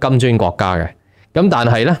該入金磚國家嘅。咁但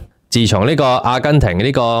係呢，自從呢個阿根廷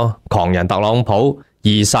呢個狂人特朗普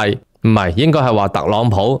世，唔係，應該係話特朗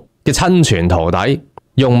普嘅親傳徒弟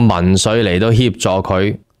用民粹嚟到協助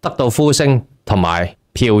佢得到呼聲同埋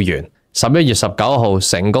票源。11月19號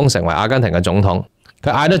成功成為阿根廷嘅總統。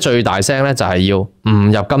佢嗌得最大聲咧就係要唔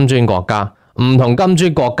入金磚國家，唔同金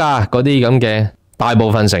磚國家嗰啲咁嘅大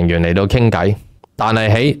部分成員嚟到傾偈。但係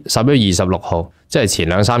喺11月26號，即係前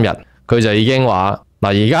2-3日，佢就已經話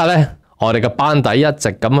嗱，而家咧我哋嘅班底一直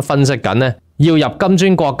咁樣分析緊咧，要入金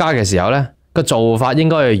磚國家嘅時候咧個做法應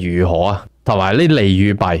該係如何啊，同埋呢利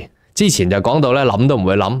與弊。之前就講到咧諗都唔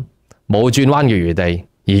會諗，冇轉彎嘅餘地。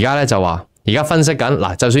而家咧就話，而家分析緊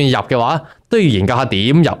嗱，就算入嘅話，都要研究下點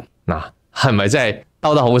入嗱，係咪真係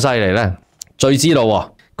兜得好犀利咧？最知道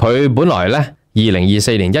佢本來咧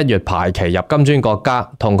2024年1月排期入金磚國家，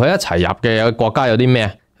同佢一齊入嘅國家有啲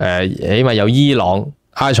咩？起碼有伊朗、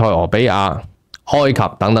埃塞俄比亞、埃及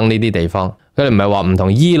等等呢啲地方。佢哋唔係話唔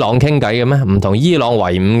同伊朗傾偈嘅咩？唔同伊朗為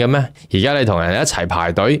伍嘅咩？而家你同人哋一齊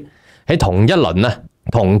排隊喺同一輪啊，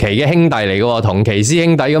同期嘅兄弟嚟嘅，同期師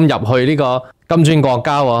兄弟咁入去呢個金磚國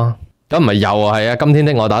家，咁唔係又係啊？今天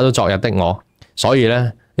的我打到昨日的我，所以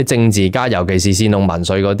咧啲政治家，尤其是煽動民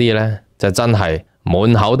粹嗰啲咧，就真係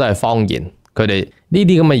滿口都係謊言。佢哋呢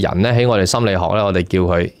啲咁嘅人咧，喺我哋心理學咧，我哋叫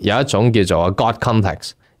佢有一種叫做 God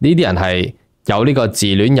complex。呢啲人係有呢個自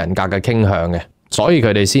戀人格嘅傾向嘅，所以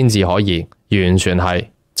佢哋先至可以完全係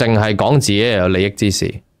淨係講自己有利益之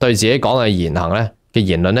事，對自己講嘅言行咧嘅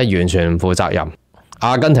言論咧完全唔負責任。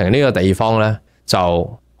阿根廷呢個地方咧就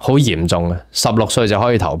好嚴重嘅，16歲就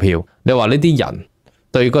可以投票。你話呢啲人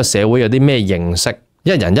對個社會有啲咩認識？一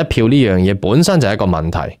人一票呢樣嘢本身就係一個問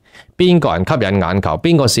題。邊個人吸引眼球？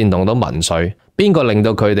邊個煽動到民粹？邊個令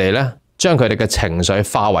到佢哋咧將佢哋嘅情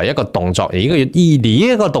緒化為一個動作？而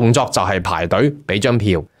呢個動作就係排隊俾張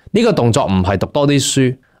票。呢個動作唔係讀多啲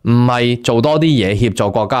書，唔係做多啲嘢協助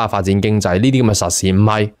國家發展經濟，呢啲咁嘅實事唔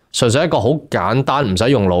係，純粹一個好簡單唔使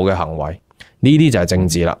用腦嘅行為。呢啲就係政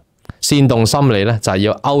治啦。煽動心理咧就係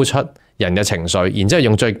要勾出人嘅情緒，然之後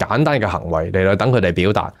用最簡單嘅行為嚟到等佢哋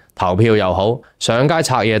表達。投票又好，上街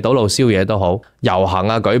拆嘢、堵路、燒嘢都好，遊行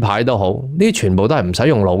啊、舉牌都好，呢啲全部都係唔使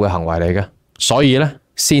用腦嘅行為嚟嘅。所以咧，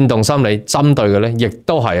煽動心理針對嘅咧，亦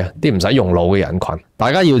都係啲唔使用腦嘅人群。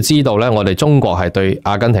大家要知道咧，我哋中國係對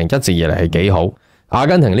阿根廷一直以嚟係幾好。阿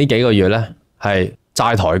根廷呢幾個月咧係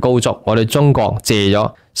債台高築，我哋中國借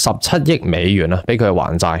咗17億美元啊，俾佢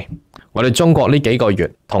還債。我哋中國呢幾個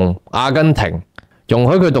月同阿根廷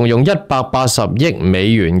容許佢動用180億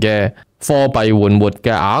美元嘅貨幣換活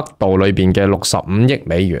嘅額度裏邊嘅65億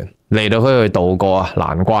美元嚟到去渡過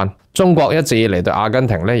難關。中國一直以嚟對阿根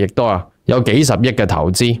廷咧，亦都有幾十億嘅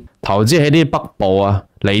投資喺啲北部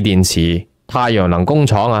鋰電池、太陽能工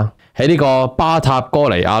廠喺呢個巴塔哥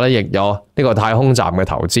尼亞咧，亦有呢個太空站嘅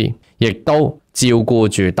投資，亦都照顧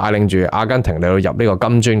住帶領住阿根廷嚟到入呢個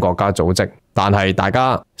金磚國家組織。但係大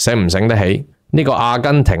家醒唔醒得起呢個阿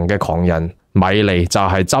根廷嘅狂人米利就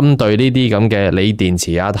係針對呢啲咁嘅鋰電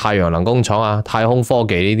池太陽能工廠太空科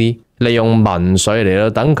技呢啲，利用民粹嚟到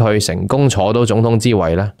等佢成功坐到總統之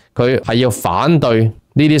位咧，佢係要反對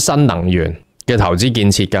呢啲新能源嘅投資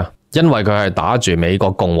建設噶，因為佢係打住美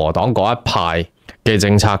國共和黨嗰一派嘅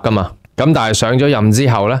政策噶嘛。咁但係上咗任之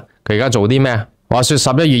後咧，佢而家做啲咩啊？話說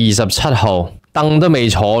11月27號凳都未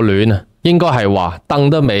坐暖啊，應該係話凳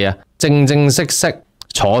都未正式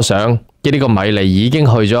坐上嘅呢個米利已經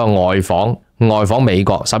去咗外訪美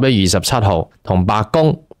國。11月27號同白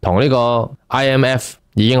宮同呢個 IMF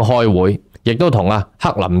已經開會，亦都同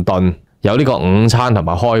克林頓有呢個午餐同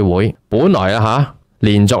埋開會。本來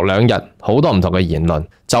連續2日好多唔同嘅言論，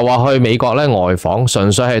就話去美國咧外訪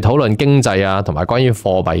純粹係討論經濟同埋關於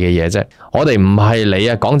貨幣嘅嘢啫。我哋唔係你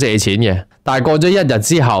講借錢嘅。但係過咗1日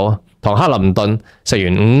之後，同克林頓食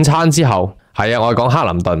完午餐之後，我係講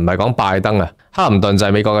克林頓唔係講拜登啊。克林頓就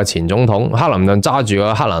係美國嘅前總統，克林頓揸住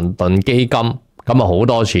個克林頓基金，咁好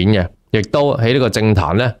多錢嘅，亦都喺呢個政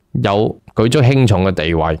壇咧有舉足輕重嘅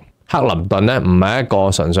地位。克林頓咧唔係一個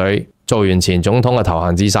純粹做完前總統嘅投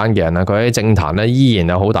閒置散嘅人佢喺政壇咧依然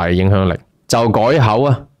有好大嘅影響力，就改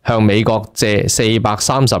口向美國借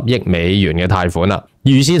430億美元嘅貸款啦。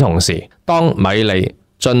與此同時，當米利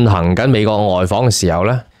進行緊美國外訪嘅時候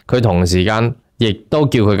咧，佢同時間亦都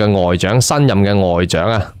叫佢嘅外長，新任嘅外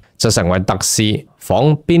長就成為特使，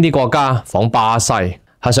訪邊啲國家？訪巴西。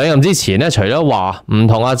上任之前咧，除咗話唔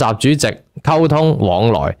同習主席溝通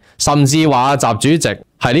往來，甚至話習主席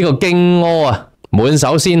係呢個京柯滿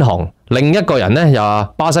手鮮紅。另一個人咧又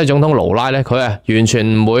巴西總統盧拉咧，佢完全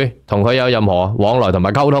唔會同佢有任何往來同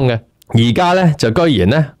埋溝通嘅。而家咧就居然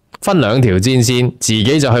咧分2條戰線，自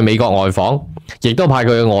己就去美國外訪，亦都派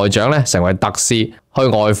佢嘅外長咧成為特使去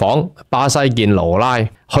外訪巴西見盧拉。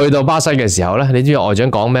去到巴西嘅時候咧，你知唔知外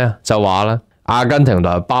長講咩？就話啦，阿根廷同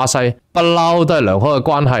埋巴西不嬲都係良好嘅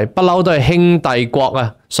關係，不嬲都係兄弟國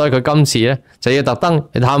啊，所以佢今次咧就要特登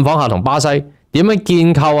去探訪下同巴西點樣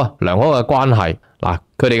建構良好嘅關係。嗱，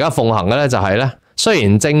佢哋而家奉行嘅咧就係咧，雖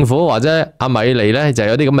然政府或者阿米利咧就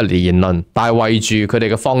有啲咁嘅言論，但係為住佢哋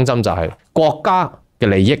嘅方針就係國家嘅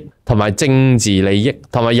利益同埋政治利益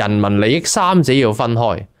同埋人民利益三者要分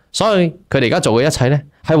開，所以佢哋而家做嘅一切咧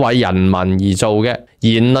係為人民而做嘅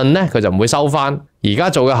言論咧，佢就唔會收翻。而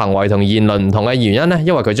家做嘅行為同言論唔同嘅原因咧，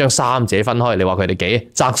因為佢將三者分開。你話佢哋幾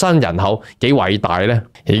宅身人口幾偉大咧？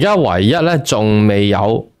而家唯一咧仲未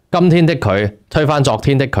有今天的佢推翻昨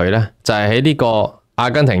天的佢咧，就係喺呢個阿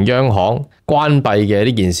根廷央行關閉嘅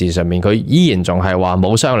呢件事上面，佢依然仲係話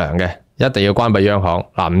冇商量嘅，一定要關閉央行。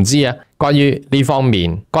唔知啊，關於呢方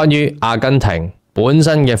面，關於阿根廷本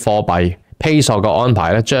身嘅貨幣披索嘅安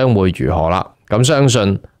排咧，將會如何啦？咁相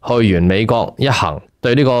信去完美國一行，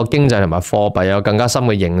對呢個經濟同埋貨幣有更加深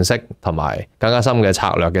嘅認識同埋更加深嘅策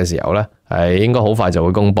略嘅時候咧，係應該好快就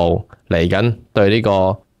會公布嚟緊對呢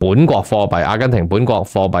個本國貨幣阿根廷本國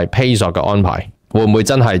貨幣披索嘅安排，會唔會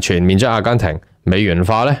真係全面將阿根廷美元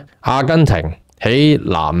化呢？阿根廷喺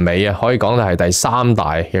南美啊，可以講係第三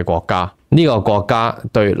大嘅國家，呢個國家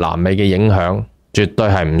對南美嘅影響絕對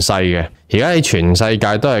係唔細嘅。而家喺全世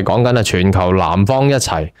界都係講緊啊，全球南方一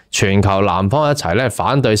齊，全球南方一齊咧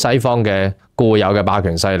反對西方嘅固有嘅霸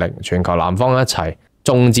權勢力，全球南方一齊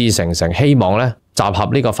眾志成城，希望咧集合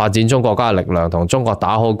呢個發展中國家嘅力量，同中國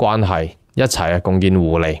打好關係，一齊共建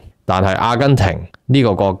互利。但係阿根廷呢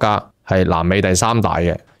個國家係南美第三大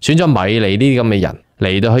嘅，選咗米利呢啲咁嘅人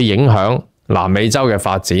嚟到去影響南美洲嘅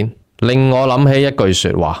發展，令我諗起一句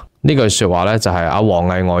說話。呢句說話咧就係阿王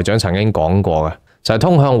毅外長曾經講過嘅，就係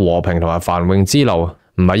通向和平同埋繁榮之路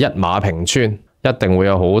唔係一馬平川，一定會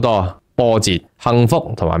有好多波折，幸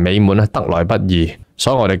福同埋美滿咧得來不易，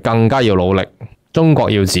所以我哋更加要努力，中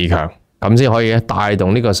國要自強，咁先可以帶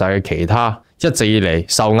動呢個世界其他一直以嚟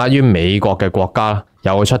受壓於美國嘅國家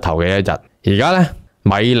有出頭嘅一日。而家咧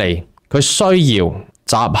米利佢需要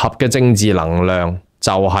集合嘅政治能量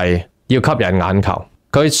就係要吸引眼球，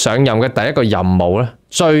佢上任嘅第一個任務咧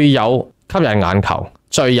最有吸引眼球、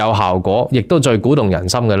最有效果，亦都最鼓動人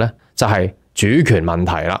心嘅咧就係主權問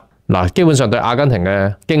題啦。嗱，基本上對阿根廷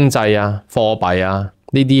嘅經濟啊、貨幣啊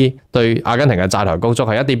呢啲，對阿根廷嘅債台高築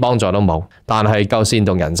係一啲幫助都冇，但係夠煽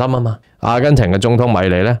動人心啊嘛。阿根廷嘅總統米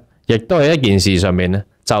利咧，亦都係一件事上面咧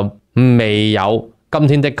就未有今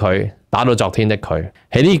天的佢打到昨天的佢。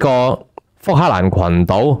喺呢個福克蘭群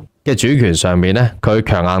島嘅主權上面咧，佢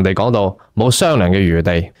強硬地講到冇商量嘅餘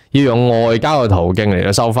地，要用外交嘅途徑嚟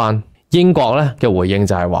到收翻。英國咧嘅回應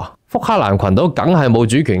就係話，福克蘭群島梗係冇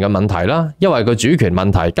主權嘅問題啦，因為個主權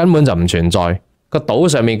問題根本就唔存在。個島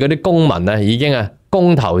上面嗰啲公民咧已經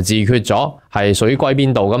公投自決咗，係屬於歸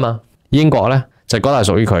邊度噶嘛？英國咧就覺得係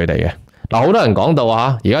屬於佢哋嘅。嗱，好多人講到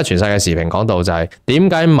啊，而家全世界時評講到就係點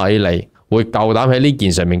解米利會夠膽喺呢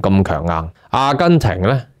件上面咁強硬？阿根廷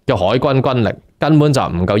咧嘅海軍軍力根本就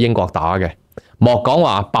唔夠英國打嘅，莫講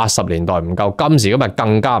話80年代唔夠，今時今日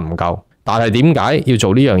更加唔夠。但係點解要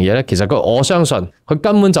做呢樣嘢呢？其實我相信佢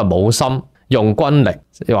根本就冇心用軍力，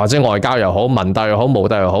又或者外交又好、文鬥又好、武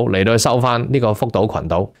鬥又好嚟到去收翻呢個福島群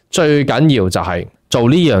島。最緊要就係做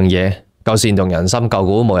呢樣嘢夠煽動人心、夠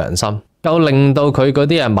鼓舞人心，夠令到佢嗰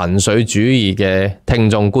啲民粹主義嘅聽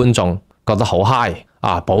眾觀眾覺得好嗨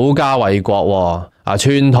啊！保家衛國啊，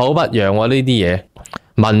寸土不讓呢啲嘢。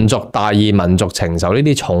民族大義、民族情仇呢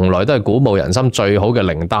啲從來都係鼓舞人心最好嘅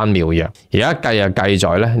靈丹妙藥。而家計就計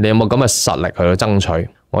在咧，你有冇咁嘅實力去到爭取？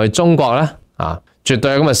我哋中國咧絕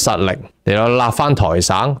對有咁嘅實力嚟到立翻台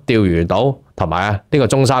省、釣魚島同埋呢個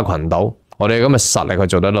中沙群島，我哋有咁嘅實力去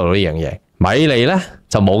做得到呢樣嘢。米利咧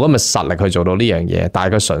就冇咁嘅實力去做到呢樣嘢，但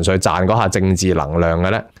係佢純粹賺嗰下政治能量嘅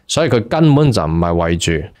咧，所以佢根本就唔係為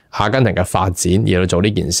住阿根廷嘅發展而去做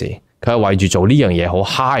呢件事，佢係為住做呢樣嘢好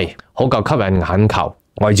嗨，好夠吸引眼球。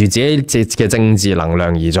為住自己嘅政治能量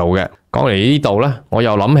而做嘅。講嚟呢度咧，我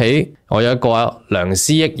又諗起我有一個良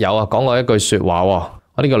師益友講過一句說話。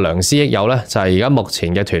我呢個良師益友咧就係而家目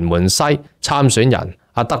前嘅屯門西參選人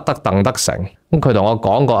阿德鄧德成。咁佢同我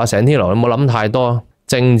講過，成天羅你冇諗太多，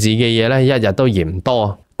政治嘅嘢咧一日都嫌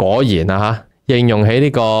多。果然應用喺呢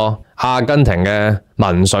個阿根廷嘅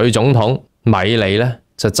民粹總統米利咧，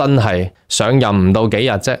就真係上任唔到幾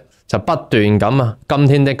日啫。就不斷咁今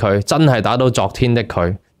天的佢真係打到昨天的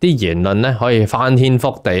佢，啲言論咧可以翻天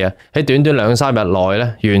覆地喺短短2-3日內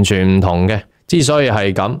咧完全唔同嘅。之所以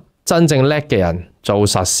係咁，真正叻嘅人、做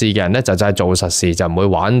實事嘅人咧就係做實事，就唔會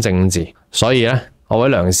玩政治。所以咧，我位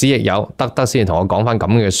良師益友德先同我講翻咁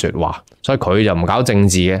嘅說話，所以佢就唔搞政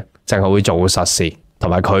治嘅，淨係會做實事。同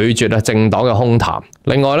埋拒絕政黨嘅空談。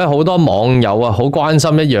另外咧，好多網友好關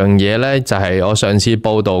心一樣嘢咧，就係我上次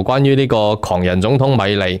報道關於呢個狂人總統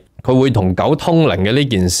米利，佢會同狗通靈嘅呢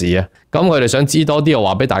件事啊。咁佢哋想知多啲，我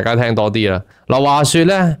話俾大家聽多啲啦。嗱，話說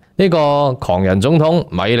咧，呢個狂人總統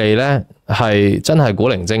米利咧係真係古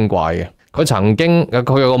靈精怪嘅。佢曾經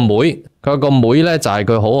佢有個妹咧就係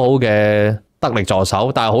佢好好嘅得力助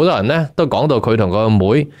手，但係好多人咧都講到佢同佢個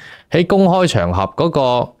妹喺公開場合嗰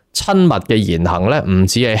個親密嘅言行咧，唔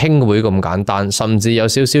止係兄妹咁簡單，甚至有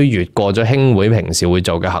少少越過咗兄妹平時會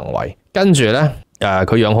做嘅行為。跟住咧，佢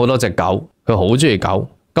養好多隻狗，佢好中意狗。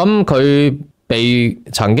咁佢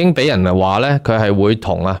曾經俾人話咧，佢係會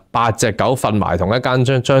同8隻狗瞓埋同一間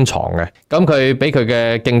張床嘅。咁佢俾佢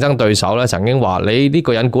嘅競爭對手咧，曾經話你呢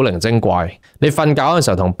個人古靈精怪，你瞓覺嘅時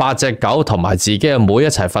候同8隻狗同埋自己嘅妹一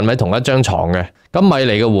齊瞓喺同一張床嘅。咁米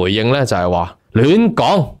利嘅回應咧就係話亂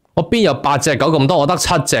講，我邊有8隻狗咁多，我得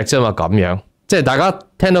7隻啫嘛。咁樣即係大家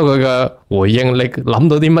聽到佢嘅回應，你諗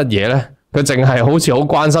到啲乜嘢咧？佢淨係好似好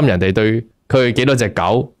關心人哋對佢幾多隻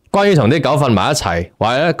狗。關於同啲狗瞓埋一齊，或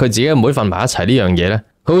者佢自己嘅妹瞓埋一齊呢樣嘢咧，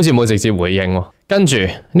佢好似冇直接回應。跟住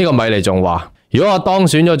呢個米利仲話，如果我當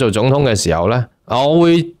選咗做總統嘅時候咧，我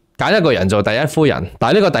會揀一個人做第一夫人。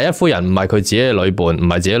但係呢個第一夫人唔係佢自己嘅女伴，唔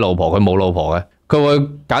係自己老婆，佢冇老婆嘅。佢會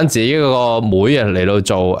揀自己個妹嚟到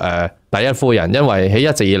做第一夫人，因為喺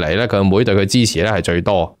一直以嚟咧，佢個妹對佢支持咧係最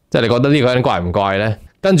多。即係你覺得呢個人怪唔怪咧？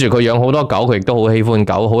跟住佢養好多狗，佢亦都好喜歡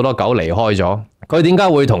狗，好多狗離開咗。佢點解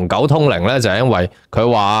會同狗通靈咧？就係因為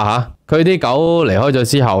佢話佢啲狗離開咗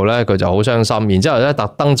之後咧，佢就好傷心。然之後咧，特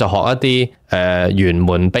登就學一啲玄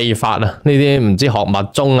門秘法啊，呢啲唔知學密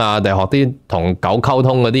宗啊，定係學啲同狗溝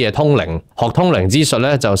通嗰啲嘢，通靈，學通靈之術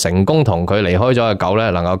咧，就成功同佢離開咗嘅狗咧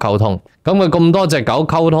能夠溝通。咁佢咁多隻狗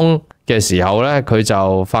溝通嘅時候咧，佢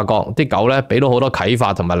就發覺啲狗咧俾到好多啟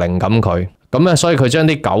發同埋靈感佢。咁咧，所以佢將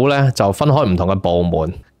啲狗咧就分開唔同嘅部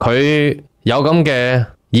門。佢有咁嘅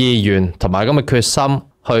意願同埋咁嘅決心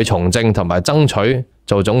去從政同埋爭取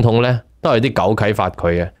做總統咧，都係啲狗啟發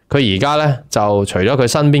佢嘅。佢而家咧就除咗佢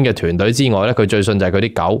身邊嘅團隊之外咧，佢最信就係佢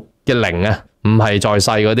啲狗嘅靈啊，唔係在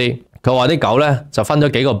世嗰啲。佢話啲狗咧就分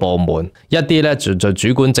咗幾個部門，一啲咧就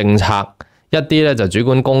主管政策，一啲咧就主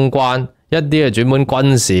管公關，一啲係主管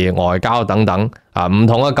軍事、外交等等。唔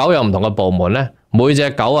同嘅狗有唔同嘅部門咧。每隻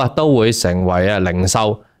狗都會成為靈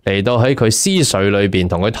獸嚟到喺佢思緒裏邊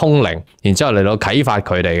同佢通靈，然之後嚟到啟發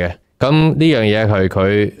佢哋嘅。咁呢樣嘢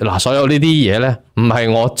佢嗱，所有呢啲嘢咧，唔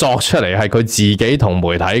係我作出嚟，係佢自己同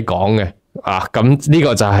媒體講嘅。咁呢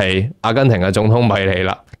個就係阿根廷嘅總統米利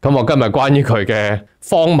啦。咁我今日關於佢嘅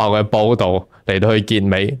荒謬嘅報導嚟到去結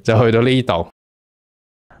尾，就去到呢度。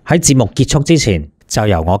喺節目結束之前，就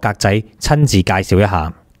由我格仔親自介紹一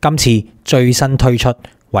下今次最新推出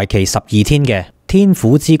為期12天嘅天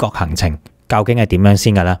府之國行程究竟係點樣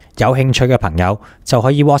先㗎啦？有興趣嘅朋友就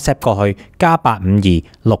可以 WhatsApp 過去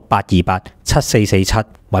+85268287447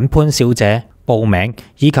揾潘小姐報名，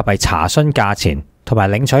以及係查詢價錢同埋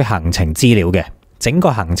領取行程資料嘅。整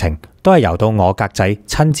個行程都係由到我格仔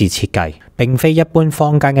親自設計，並非一般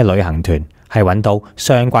坊間嘅旅行團係揾到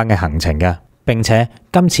相關嘅行程嘅。並且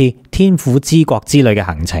今次天府之國之旅嘅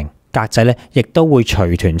行程，格仔咧亦都會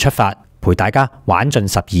隨團出發，陪大家玩盡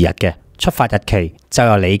12日嘅。出發日期就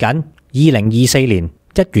由嚟緊2024年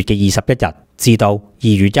1月嘅21日至到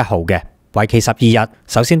2月1號嘅，為期12日。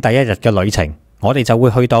首先第一日嘅旅程，我哋就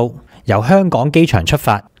會去到由香港機場出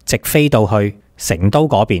發，直飛到去成都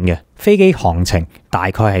嗰邊嘅。飛機航程大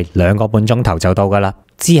概係2個半鐘頭就到噶啦。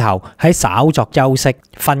之後喺稍作休息、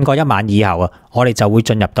瞓過一晚以後我哋就會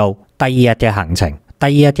進入到第2日嘅行程。第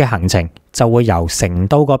2日嘅行程就會由成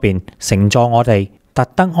都嗰邊乘坐我哋特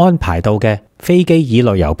登安排到嘅飛機椅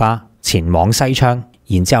旅遊巴前往西昌，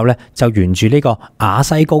然之後咧就沿住呢個亞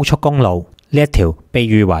西高速公路呢一條被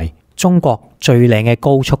譽為中國最靚嘅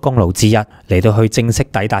高速公路之一，嚟到去正式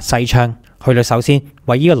抵達西昌。去到首先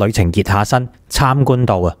為呢個旅程熱下身，參觀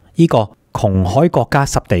到呢個窮海國家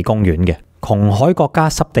濕地公園嘅。窮海國家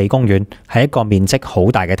濕地公園係一個面積好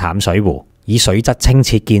大嘅淡水湖，以水質清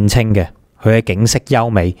澈見稱嘅。佢嘅景色優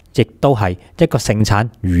美，亦都係一個盛產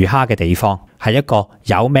魚蝦嘅地方，係一個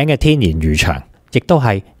有名嘅天然漁場，亦都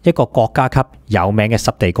係一個國家級有名嘅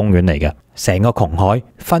濕地公園嚟嘅。成個窮海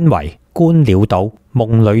分為觀鳥島、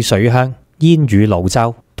夢裏水鄉、煙雨鷺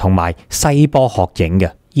洲同埋西坡鶴影嘅。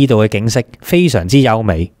呢度嘅景色非常之優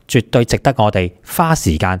美，絕對值得我哋花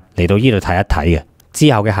時間嚟到呢度睇一睇嘅。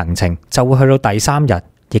之後嘅行程就會去到第3日，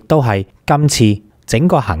亦都係今次整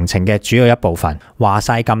個行程嘅主要一部分。話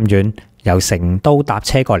晒咁遠，由成都搭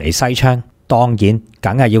車過嚟西昌，當然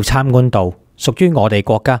梗係要參觀到屬於我哋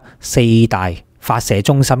國家4大發射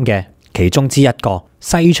中心嘅其中之一個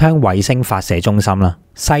西昌衛星發射中心啦。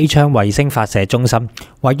西昌衛星發射中心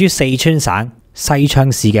位於四川省西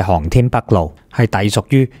昌市嘅航天北路，係隸屬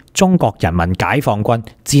於中國人民解放軍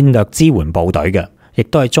戰略支援部隊嘅，亦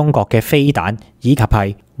都係中國嘅飛彈以及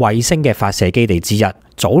係衛星嘅發射基地之一。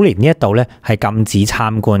早年呢一度咧係禁止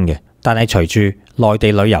參觀嘅，但係隨住內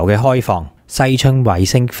地旅遊嘅開放，西昌衛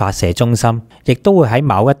星發射中心亦都會喺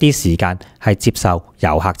某一啲時間係接受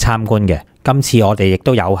遊客參觀嘅。今次我哋亦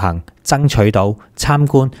都有幸爭取到參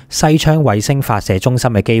觀西昌衛星發射中心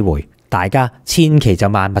嘅機會，大家千祈就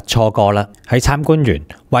萬勿錯過啦！喺參觀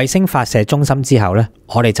完衛星發射中心之後呢，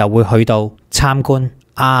我哋就會去到參觀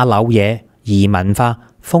阿柳野異文化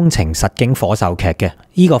風情實景火獸劇嘅。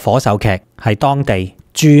呢個火獸劇係當地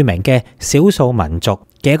著名嘅少數民族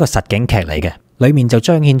嘅一個實景劇嚟嘅，裡面就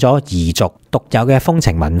彰顯咗彝族獨有嘅風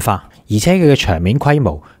情文化，而且佢嘅場面規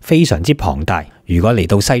模非常之龐大。如果嚟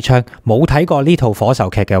到西昌冇睇過呢套火獸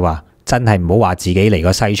劇嘅話，真係唔好話自己嚟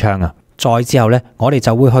過西昌啊！再之後呢，我哋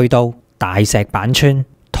就會去到大石板村、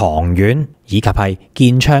唐縣以及係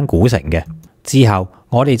建昌古城嘅。之後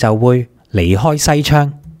我哋就會離開西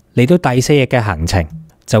昌，嚟到第4日嘅行程，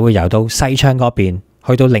就會游到西昌嗰邊，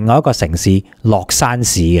去到另外一個城市樂山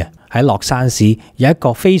市嘅。喺樂山市有一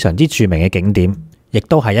個非常之著名嘅景點，亦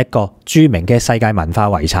都係一個著名嘅世界文化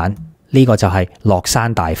遺產。呢個就係樂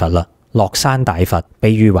山大佛啦。樂山大佛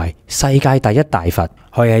被譽為世界第一大佛，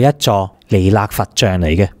佢係一座彌勒佛像嚟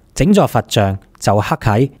嘅。整座佛像就刻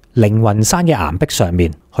喺凌雲山嘅岩壁上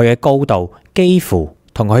面，佢嘅高度幾乎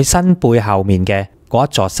同佢身背後面嘅嗰一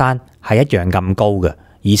座山係一樣咁高嘅，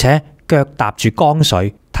而且腳踏住江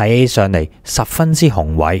水，睇起上嚟十分之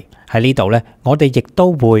雄偉。喺呢度呢，我哋亦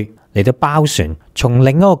都會嚟到包船，從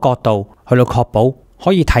另一個角度去到確保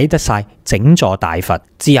可以睇得晒整座大佛。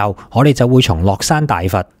之後我哋就會從樂山大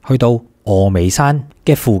佛去到峨眉山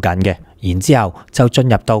嘅附近嘅，然之後就進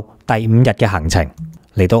入到第5日嘅行程。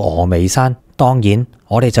嚟到峨眉山，當然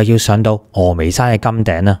我哋就要上到峨眉山嘅金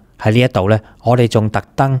頂啦。喺呢一度呢，我哋仲特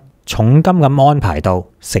登重金咁安排到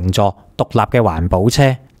乘坐獨立嘅環保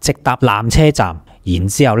車，直達纜車站，然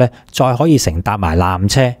之後呢再可以乘搭埋纜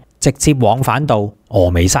車，直接往返到峨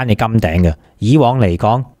眉山嘅金頂嘅。以往嚟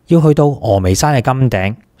講，要去到峨眉山嘅金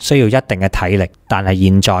頂需要一定嘅體力，但係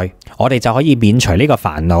現在我哋就可以免除呢個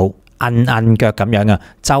煩惱，摁腳咁樣啊，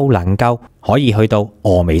就能夠可以去到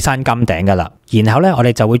峨眉山金頂噶啦。然後呢，我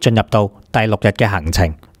哋就會進入到第6日嘅行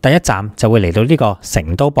程，第一站就會嚟到呢個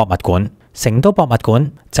成都博物館。成都博物館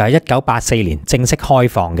就係1984年正式開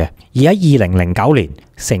放嘅，而喺2009年，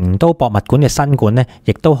成都博物館嘅新館呢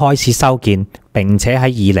亦都開始修建，並且喺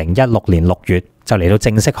2016年6月就嚟到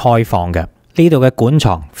正式開放嘅。呢度嘅館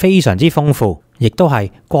藏非常之豐富，亦都係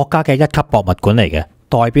國家嘅1級博物館嚟嘅。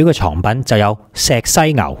代表嘅藏品就有石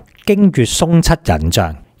犀牛、京粵松七人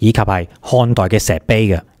像以及係漢代嘅石碑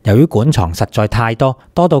嘅。由於館藏實在太多，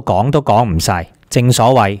多到講都講唔晒。正所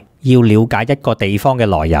謂要了解一個地方嘅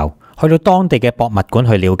來由，去到當地嘅博物館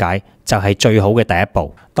去了解就係最好嘅第一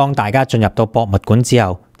步。當大家進入到博物館之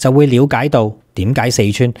後，就會了解到點解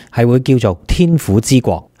四川係會叫做天府之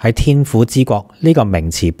國。喺天府之國呢個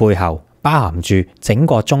名詞背後，包含住整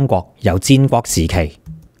個中國由戰國時期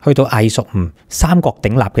去到魏蜀吳三國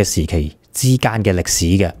鼎立嘅時期之間嘅歷史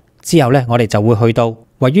嘅。之後呢，我哋就會去到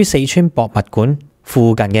位於四川博物館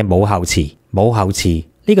附近嘅武后祠。武后祠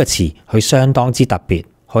呢個祠佢相當之特別，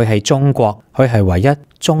佢係唯一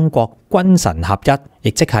中國君臣合一，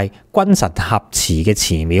亦即係君臣合祠嘅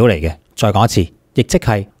祠廟嚟嘅。再講一次，亦即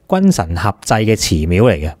係君臣合祭嘅祠廟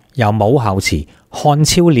嚟嘅，由武后祠、漢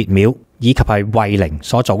超列廟以及係衛陵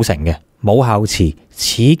所組成嘅。武后祠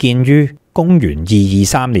始建於公元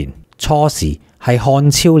223年，初時係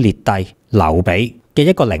漢超列帝劉備嘅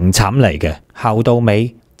一個陵寢嚟嘅，後到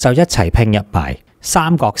尾就一齊拼入埋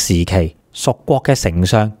三國時期蜀國嘅丞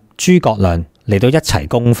相諸葛亮嚟到一齊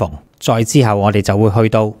供奉。再之後我哋就會去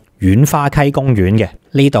到沅花溪公園嘅，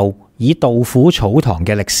呢度以杜甫草堂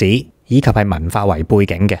嘅歷史以及係文化為背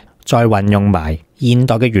景嘅，再運用埋現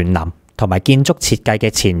代嘅園林同埋建築設計嘅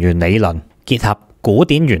前園理論，結合古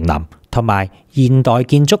典園林同埋現代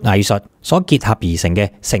建築藝術所結合而成嘅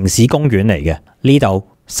城市公園嚟嘅。呢度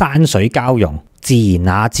山水交融、自然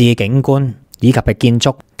雅致嘅景觀以及嘅建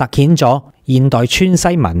築，凸顯咗現代川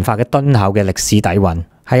西文化嘅敦厚嘅歷史底蘊，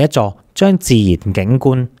係一座將自然景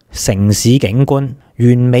觀、城市景觀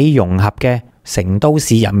完美融合嘅成都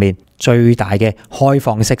市入面最大嘅開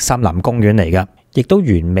放式森林公園嚟㗎，亦都完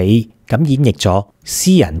美咁演繹咗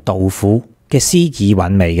詩人杜甫嘅詩意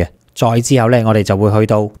韻味嘅。再之後呢，我哋就會去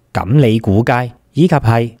到錦里古街，以及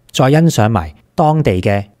係再欣賞埋當地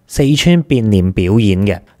嘅四川變臉表演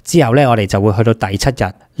嘅。之後呢，我哋就會去到第7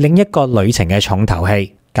日，另一個旅程嘅重頭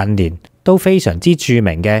戲，近年都非常之著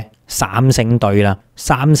名嘅三星堆啦。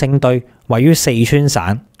三星堆位於四川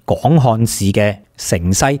省廣漢市嘅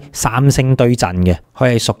城西三星堆鎮嘅，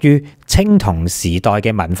佢係屬於青銅時代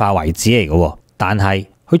嘅文化遺址嚟嘅。但係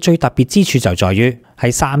佢最特別之處就在於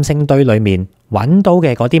喺三星堆裏面揾到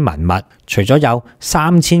嘅嗰啲文物，除咗有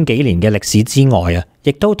3000幾年嘅歷史之外啊，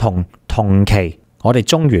亦都同期我哋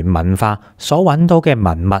中原文化所揾到嘅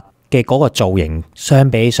文物嘅嗰個造型相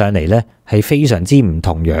比起上嚟呢，係非常之唔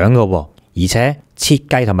同樣嘅，而且設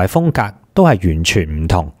計同埋風格都係完全唔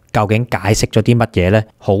同。究竟解釋咗啲乜嘢呢？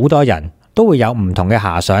好多人都會有唔同嘅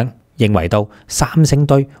遐想，認為到三星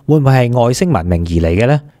堆會唔會係外星文明而嚟嘅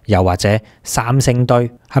呢？又或者三星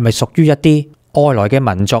堆係咪屬於一啲外來嘅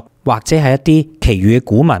民族，或者係一啲其餘嘅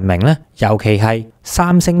古文明呢？尤其係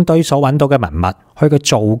三星堆所揾到嘅文物，佢嘅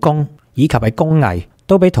做工以及係工藝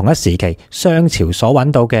都比同一時期商朝所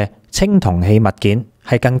揾到嘅青銅器物件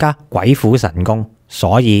係更加鬼斧神工，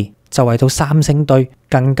所以就為到三星堆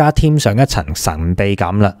更加添上一層神秘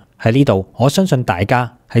感啦。喺呢度，我相信大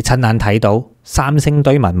家係親眼睇到三星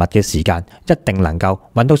堆文物嘅時間，一定能夠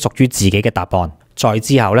揾到屬於自己嘅答案。再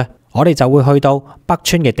之後呢，我哋就會去到北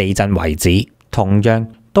川嘅地震遺址，同樣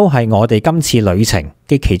都係我哋今次旅程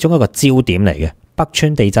嘅其中一個焦點嚟嘅。北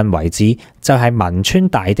川地震遺址就係汶川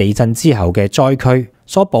大地震之後嘅災區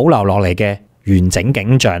所保留落嚟嘅完整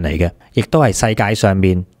景象嚟嘅，亦都係世界上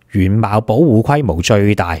面原貌保護規模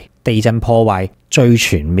最大、地震破壞最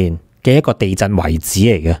全面嘅一個地震遺址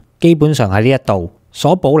嚟嘅。基本上喺呢一度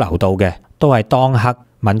所保留到嘅都係當刻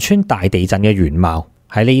汶川大地震嘅原貌。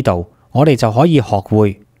喺呢度我哋就可以學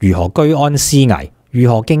會如何居安思危，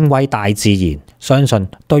如何敬畏大自然。相信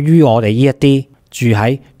對於我哋呢一啲住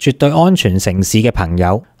喺絕對安全城市嘅朋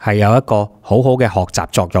友係有一個好好嘅學習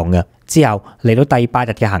作用嘅。之後嚟到第8日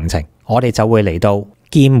嘅行程，我哋就會嚟到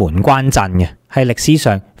劍門關鎮嘅，係歷史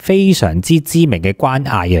上非常之知名嘅關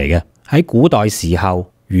隘嚟嘅。喺古代時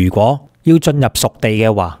候，如果要進入蜀地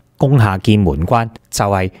嘅話，攻下劍門關就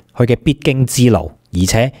係佢嘅必經之路，而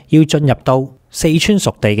且要進入到四川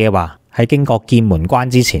蜀地嘅話，喺經過劍門關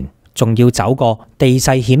之前，仲要走過地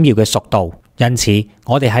勢險要嘅蜀道。因此，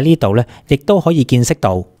我哋喺呢度呢，亦都可以見識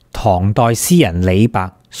到唐代詩人李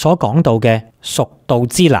白所講到嘅蜀道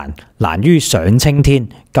之難，難於上青天。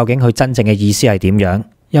究竟佢真正嘅意思係點樣？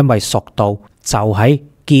因為蜀道就喺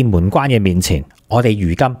劍門關嘅面前，我哋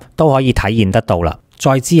如今都可以體驗得到啦。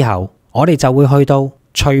再之後，我哋就會去到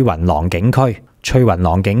翠雲廊景區。翠雲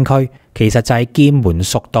廊景區其實就係劍門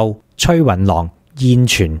蜀道翠雲廊現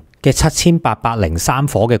存嘅7803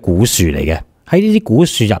棵嘅古樹嚟嘅。喺呢啲古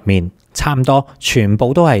樹入面，差唔多全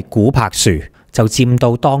部都係古柏樹，就佔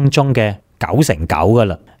到當中嘅9%噶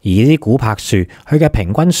啦。而呢啲古柏樹，佢嘅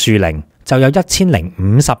平均樹齡就有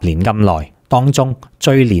1050年咁耐。當中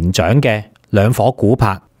最年長嘅2棵古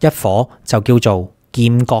柏，一棵就叫做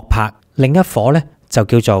劍閣柏，另一棵呢就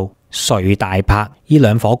叫做隋大柏。呢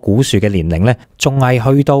2棵古樹嘅年齡呢，仲係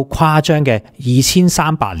去到誇張嘅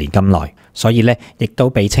2300年咁耐，所以呢，亦都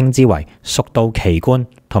被稱之為蜀道奇觀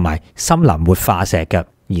同埋森林活化石嘅。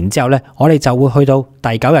然之後呢，我哋就會去到第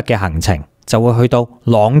9日嘅行程，就會去到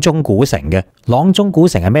阆中古城嘅。阆中古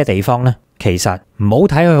城係咩地方呢？其實唔好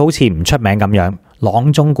睇佢好似唔出名咁樣，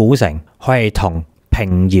阆中古城佢係同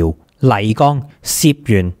平遙、麗江、攝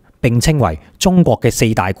縣並稱為中國嘅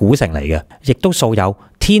4大古城嚟嘅，亦都素有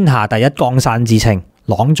天下第一江山之稱。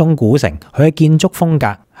阆中古城佢嘅建築風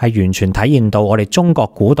格係完全體現到我哋中國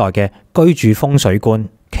古代嘅居住風水觀，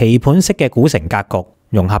棋盤式嘅古城格局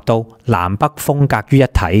融合到南北風格於一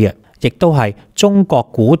體嘅，亦都係中國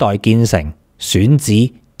古代建成選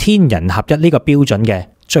址天人合一呢個標準嘅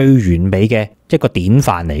最完美嘅一個典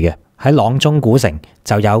範嚟嘅。喺阆中古城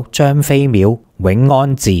就有張飛廟、永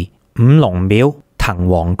安寺、五龍廟、滕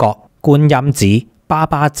王閣、觀音寺、巴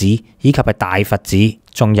巴寺以及係大佛寺，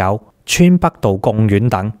仲有川北道貢院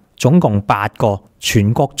等，總共8個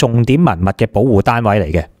全國重點文物嘅保護單位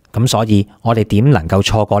嚟嘅。咁所以我哋點能夠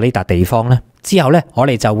錯過呢笪地方呢？之後呢，我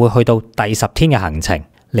哋就會去到第10天嘅行程，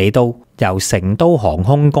嚟到由成都航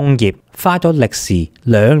空工業花咗歷時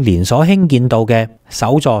2年所興建到嘅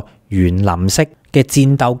首座園林式嘅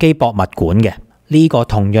戰鬥機博物館嘅。呢個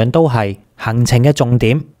同樣都係行程嘅重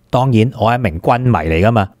點。當然我係一名軍迷嚟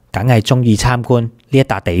噶嘛，梗係中意參觀呢一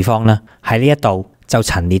笪地方啦。喺呢一度就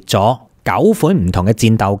陳列咗9款唔同嘅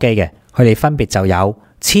戰鬥機嘅，佢哋分別就有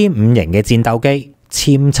殲5型嘅戰鬥機、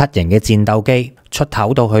殲7型嘅戰鬥機，出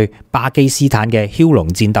口到去巴基斯坦嘅梟龍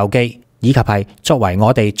戰鬥機，以及係作為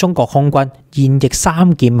我哋中國空軍現役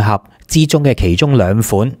3劍俠之中嘅其中2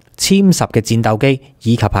款殲10嘅戰鬥機，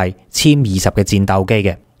以及係殲20嘅戰鬥機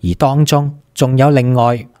嘅。而當中仲有另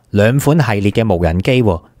外2款系列嘅無人機，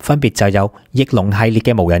分別就有翼龍系列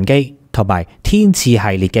嘅無人機同埋天賜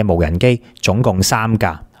系列嘅無人機，總共3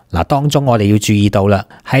架。嗱，當中我哋要注意到啦，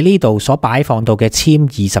喺呢度所擺放到嘅殲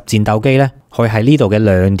20戰鬥機呢，佢係呢度嘅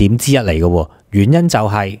亮點之一嚟嘅。原因就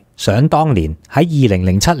係想當年喺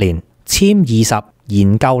2007年殲20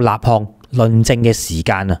研究立項論證嘅時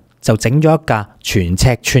間啊，就整咗一架全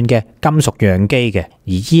尺寸嘅金屬樣機嘅。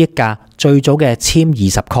而呢一架最早嘅殲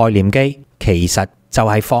20概念機，其實就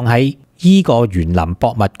係放喺依個園林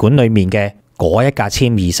博物館裏面嘅嗰一架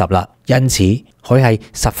殲20啦。因此佢係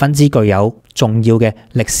十分之具有重要嘅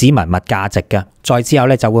歷史文物價值嘅。再之後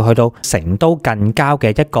咧，就會去到成都近郊嘅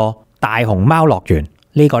一個大熊貓樂園，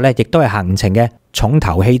呢個咧亦都係行程嘅重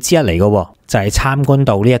頭戲之一嚟嘅，就係參觀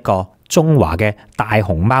到呢一個中華嘅大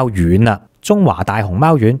熊貓園啦。中華大熊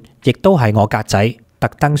貓園亦都係我格仔特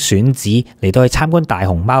登選址嚟到去參觀大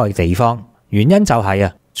熊貓嘅地方。原因就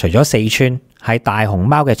係除咗四川係大熊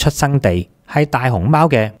貓嘅出生地，係大熊貓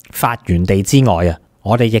嘅發源地之外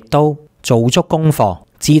我哋亦都做足功課，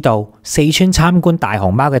知道四川參觀大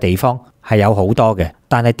熊貓嘅地方係有好多嘅，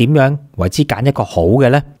但係點樣為之揀一個好嘅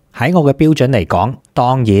呢？喺我嘅標準嚟講，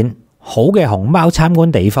當然好嘅熊貓參觀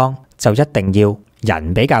地方就一定要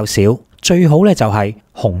人比較少，最好咧就係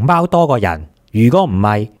熊貓多過人。如果唔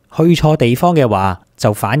係去錯地方嘅話，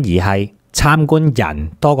就反而係參觀人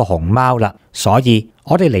多過熊貓啦。所以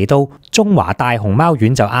我哋嚟到中華大熊貓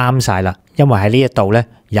園就啱晒啦，因為喺呢一度咧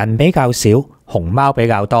人比較少，熊貓比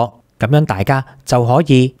較多，咁樣大家就可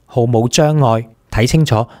以毫無障礙睇清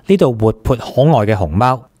楚呢度活潑可愛嘅熊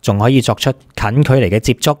貓，仲可以作出近距離嘅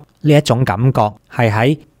接觸。呢一種感覺係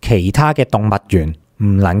喺其他嘅動物園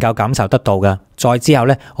唔能夠感受得到嘅。再之後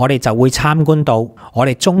呢，我哋就會參觀到我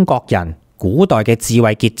哋中國人古代嘅智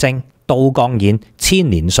慧結晶都江堰千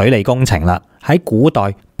年水利工程啦。喺古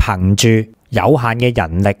代憑住有限嘅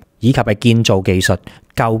人力以及係建造技術，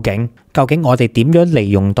究竟我哋點樣利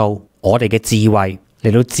用到我哋嘅智慧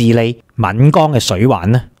嚟到治理岷江嘅水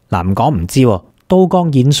患呢？唔講唔知，都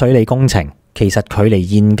江堰水利工程其實距離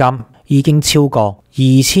現今已經超過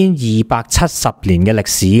2270年嘅歷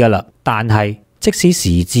史噶啦。但係即使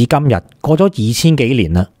時至今日過咗2000幾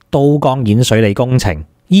年啦，都江堰水利工程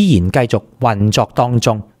依然繼續運作當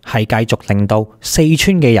中，係繼續令到四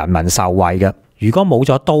川嘅人民受惠嘅。如果冇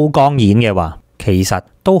咗都江堰嘅話，其實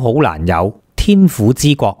都好難有天府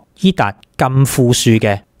之國依達咁富庶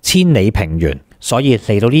嘅千里平原。所以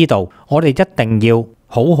嚟到呢度，我哋一定要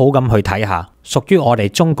好好咁去睇下屬於我哋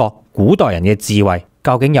中國古代人嘅智慧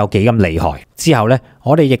究竟有幾咁厲害。之後呢，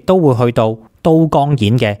我哋亦都會去到都江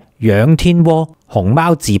堰嘅仰天窩熊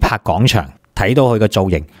貓自拍廣場，睇到佢嘅造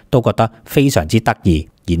型都覺得非常之得意。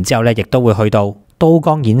然之後呢，亦都會去到都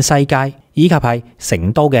江堰西街，以及係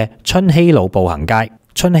成都嘅春熙路步行街。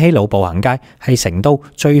春熙路步行街係成都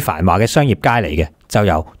最繁華嘅商業街嚟嘅，就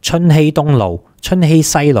由春熙東路、春熙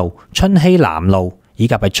西路、春熙南路以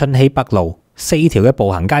及係春熙北路4條嘅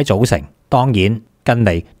步行街組成。當然近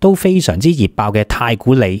嚟都非常之熱爆嘅太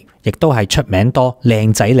古里，亦都係出名多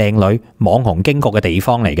靚仔靚女網紅經過嘅地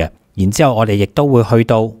方嚟嘅。然之後我哋亦都會去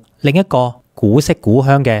到另一個古色古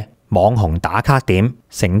香嘅網紅打卡點，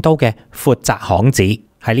成都嘅闊窄巷子。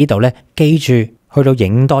喺呢度咧，記住去到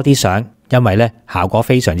影多啲相，因為咧效果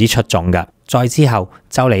非常之出眾噶。再之後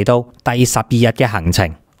就嚟到第12日嘅行程，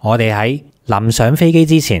我哋喺臨上飛機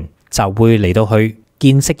之前就會嚟到去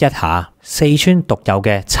見識一下四川獨有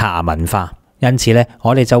嘅茶文化。因此咧，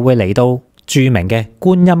我哋就會嚟到著名嘅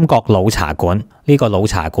觀音閣老茶館。呢個老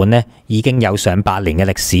茶館咧已經有上百年嘅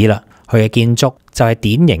歷史啦。佢嘅建築就係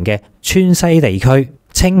典型嘅川西地區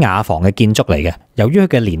清雅房嘅建築嚟嘅。由於佢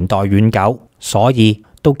嘅年代遠久，所以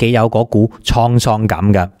都幾有嗰股滄桑感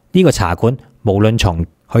嘅。呢個茶館無論從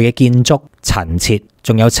佢嘅建築陳設，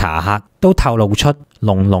仲有茶客，都透露出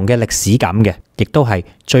濃濃嘅歷史感嘅，亦都係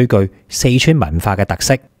最具四川文化嘅特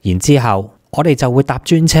色。然之後我哋就會搭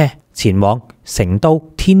專車前往成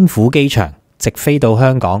都天府機場，直飛到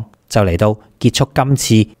香港，就嚟到結束今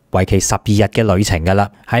次為期12日嘅旅程噶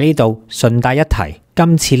啦。喺呢度順帶一提，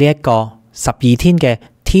今次呢一個12天嘅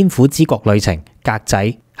天府之國旅程，格仔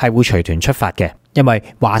係會隨團出發嘅，因為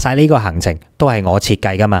話晒呢個行程都係我設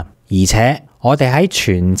計噶嘛。而且我哋喺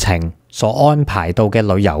全程所安排到嘅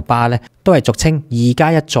旅遊巴呢，都係俗稱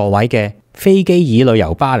2+1座位嘅飛機椅旅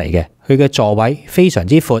遊巴嚟嘅。佢嘅座位非常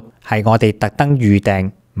之闊，係我哋特登預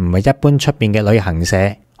訂，唔係一般出邊嘅旅行社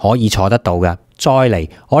可以坐得到嘅。再嚟，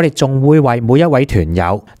我哋仲會為每一位團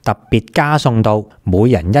友特別加送到每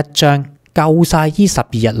人一張夠晒呢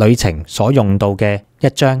12日旅程所用到嘅一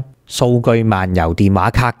張數據漫遊電話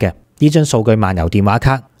卡嘅。呢張數據漫遊電話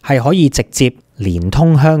卡係可以直接連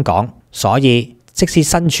通香港，所以即使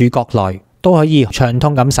身處國內都可以暢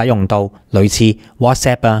通咁使用到，類似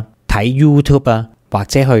WhatsApp 睇 YouTube 或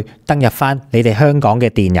者去登入翻你哋香港嘅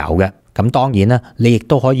電郵嘅。咁當然啦，你亦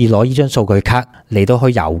都可以攞呢張數據卡嚟到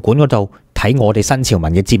去油管嗰度睇我哋新潮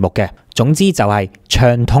文嘅節目嘅。總之就係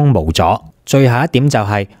暢通無阻。最後一點就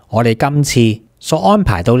係我哋今次所安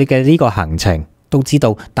排到嘅呢個行程，都知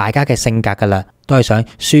道大家嘅性格噶啦，都係想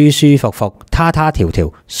舒舒服服、他他條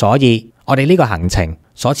條，所以我哋呢個行程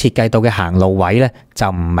所設計到嘅行路位呢，就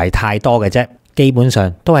唔係太多嘅啫，基本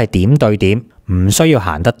上都係點對點，唔需要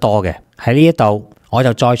行得多嘅。喺呢一度我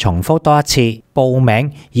就再重複多一次報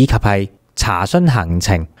名以及係查詢行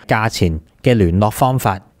程價錢嘅聯絡方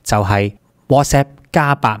法，就係 WhatsApp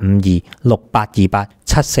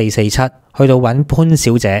 +85268287447去到揾潘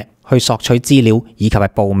小姐去索取資料以及係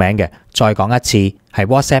報名嘅。再講一次係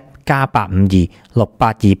WhatsApp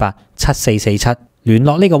 +85268287447聯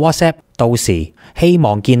絡呢個 WhatsApp， 到時希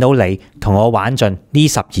望見到你同我玩盡呢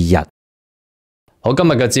12日。好，今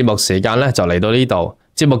日嘅節目時間咧就嚟到呢度。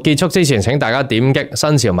節目結束之前，請大家點擊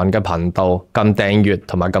新潮文嘅頻道，撳訂閱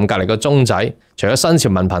同埋撳隔籬個鐘仔。除咗新潮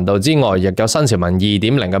文頻道之外，亦有新潮文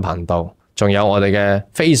2.0嘅頻道，仲有我哋嘅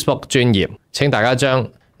Facebook 專頁。請大家將呢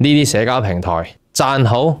啲社交平台讚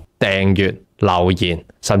好、訂閱、留言，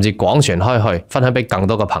甚至廣傳開去，分享俾更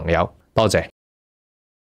多嘅朋友。多謝。